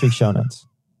out on this week's show notes.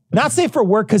 Not safe for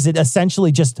work because it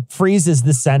essentially just freezes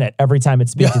the Senate every time it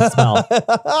speaks its smell.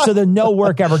 So that no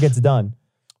work ever gets done.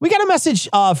 We got a message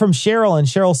from Cheryl, and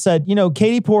Cheryl said,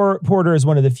 Katie Porter is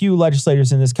one of the few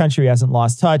legislators in this country who hasn't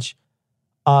lost touch.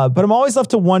 But I'm always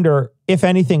left to wonder, if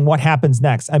anything, what happens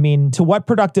next. I mean, to what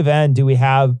productive end do we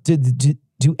have?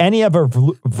 Do any of our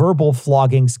verbal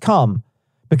floggings come?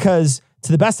 Because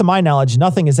to the best of my knowledge,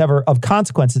 nothing is ever of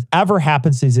consequences ever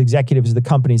happens to these executives of the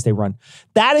companies they run.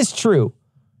 That is true.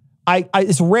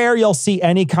 It's rare you'll see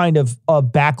any kind of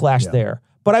backlash there.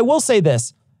 But I will say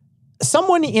this.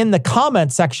 Someone in the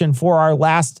comment section for our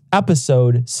last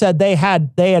episode said they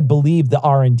had believed the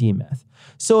R&D myth.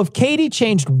 So if Katie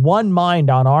changed one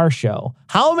mind on our show,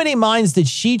 how many minds did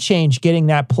she change getting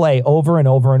that play over and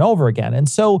over and over again? And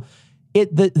so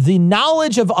the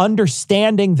knowledge of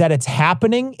understanding that it's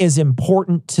happening is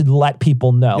important to let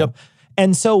people know. Yep.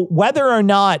 And so whether or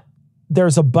not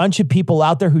there's a bunch of people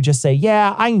out there who just say,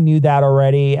 yeah, I knew that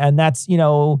already. And that's,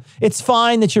 it's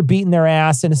fine that you're beating their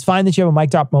ass and it's fine that you have a mic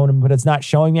drop moment, but it's not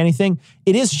showing me anything.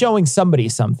 It is showing somebody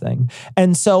something.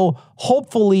 And so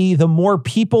hopefully the more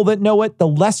people that know it, the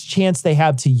less chance they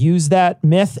have to use that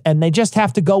myth. And they just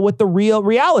have to go with the real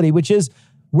reality, which is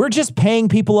we're just paying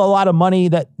people a lot of money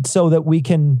so that we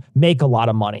can make a lot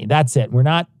of money. That's it. We're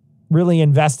not really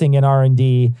investing in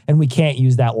R&D, and we can't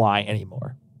use that lie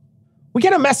anymore. We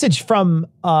get a message from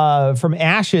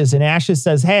Ashes, and Ashes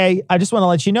says, hey, I just want to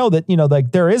let you know that,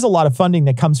 there is a lot of funding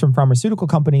that comes from pharmaceutical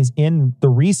companies in the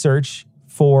research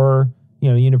for,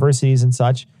 universities and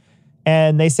such.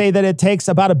 And they say that it takes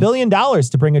about $1 billion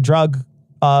to bring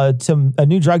a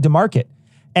new drug to market.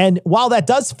 And while that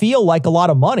does feel like a lot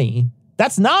of money,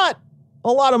 that's not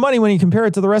a lot of money when you compare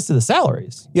it to the rest of the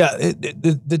salaries. Yeah,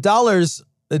 the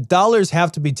dollars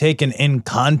have to be taken in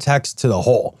context to the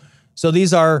whole. So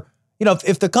these are,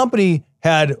 if the company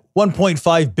had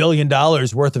 $1.5 billion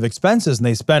worth of expenses and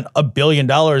they spent $1 billion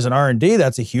in R&D,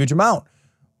 that's a huge amount.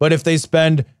 But if they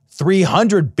spend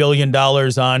 $300 billion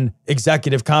on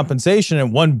executive compensation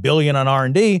and $1 billion on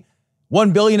R&D,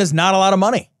 $1 billion is not a lot of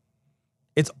money.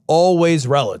 It's always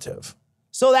relative.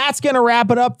 So that's going to wrap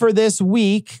it up for this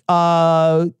week.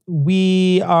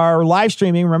 We are live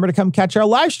streaming. Remember to come catch our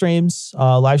live streams.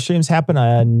 Live streams happen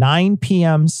at 9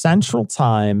 p.m. Central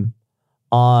Time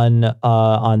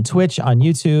on Twitch, on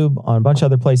YouTube, on a bunch of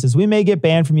other places. We may get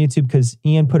banned from YouTube because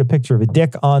Ian put a picture of a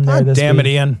dick on there this week. Damn it,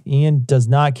 Ian. Ian does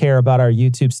not care about our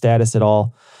YouTube status at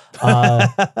all.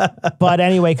 But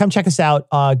anyway, come check us out.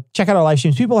 Check out our live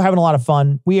streams. People are having a lot of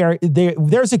fun.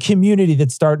 There's a community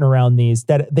that's starting around these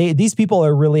people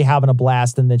are really having a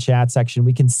blast in the chat section.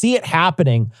 We can see it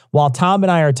happening while Tom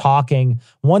and I are talking.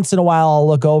 Once in a while, I'll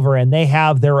look over and they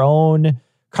have their own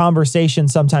conversation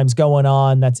sometimes going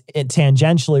on that's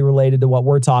tangentially related to what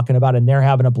we're talking about, and they're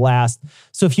having a blast.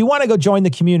 So if you want to go join the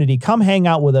community, come hang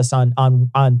out with us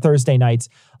on Thursday nights.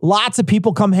 Lots of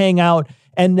people come hang out.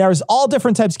 And there's all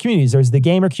different types of communities. There's the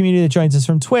gamer community that joins us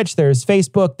from Twitch. There's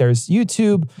Facebook. There's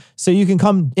YouTube. So you can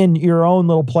come in your own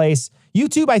little place.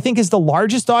 YouTube, I think, is the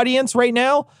largest audience right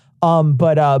now.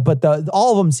 But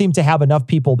all of them seem to have enough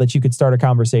people that you could start a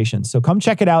conversation. So come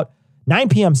check it out. 9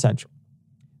 p.m. Central.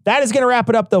 That is going to wrap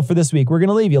it up, though, for this week. We're going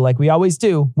to leave you, like we always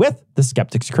do, with the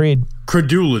Skeptic's Creed.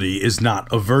 Credulity is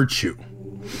not a virtue.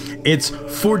 It's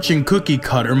fortune cookie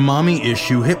cutter, mommy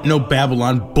issue,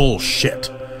 hypno-Babylon bullshit.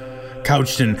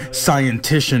 Couched in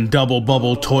scientician, double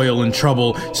bubble, toil and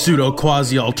trouble, pseudo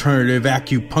quasi alternative,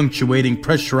 acupunctuating,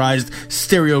 pressurized,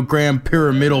 stereogram,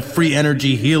 pyramidal, free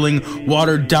energy healing,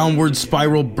 water downward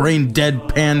spiral, brain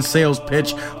deadpan, sales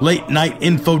pitch, late night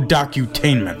info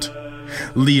docutainment.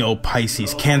 Leo,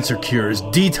 Pisces, cancer cures,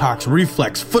 detox,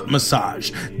 reflex, foot massage,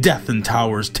 death and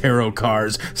towers, tarot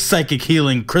cards, psychic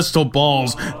healing, crystal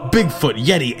balls, Bigfoot,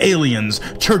 Yeti, aliens,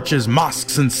 churches,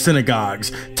 mosques and synagogues,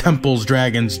 temples,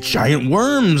 dragons, giant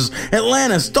worms,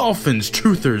 Atlantis, dolphins,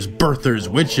 truthers, birthers,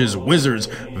 witches, wizards,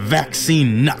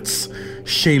 vaccine nuts,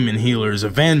 shaman healers,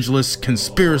 evangelists,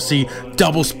 conspiracy,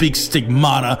 doublespeak,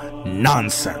 stigmata,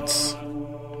 nonsense.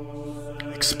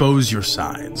 Expose your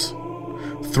sides.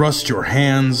 Thrust your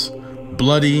hands,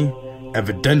 bloody,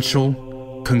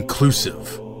 evidential,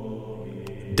 conclusive.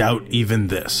 Doubt even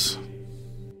this.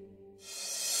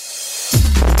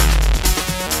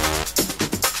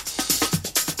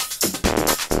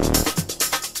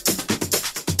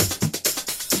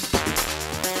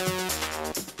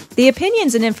 The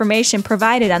opinions and information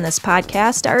provided on this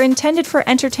podcast are intended for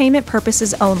entertainment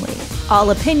purposes only.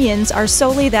 All opinions are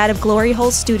solely that of Glory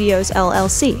Hole Studios,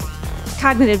 LLC.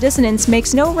 Cognitive Dissonance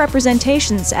makes no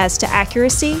representations as to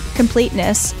accuracy,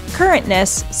 completeness,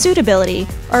 currentness, suitability,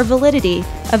 or validity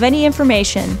of any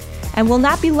information, and will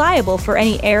not be liable for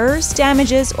any errors,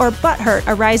 damages, or butthurt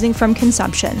arising from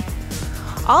consumption.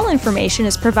 All information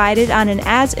is provided on an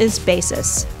as-is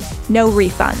basis. No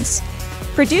refunds.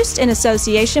 Produced in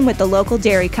association with the local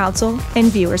Dairy Council and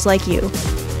viewers like you.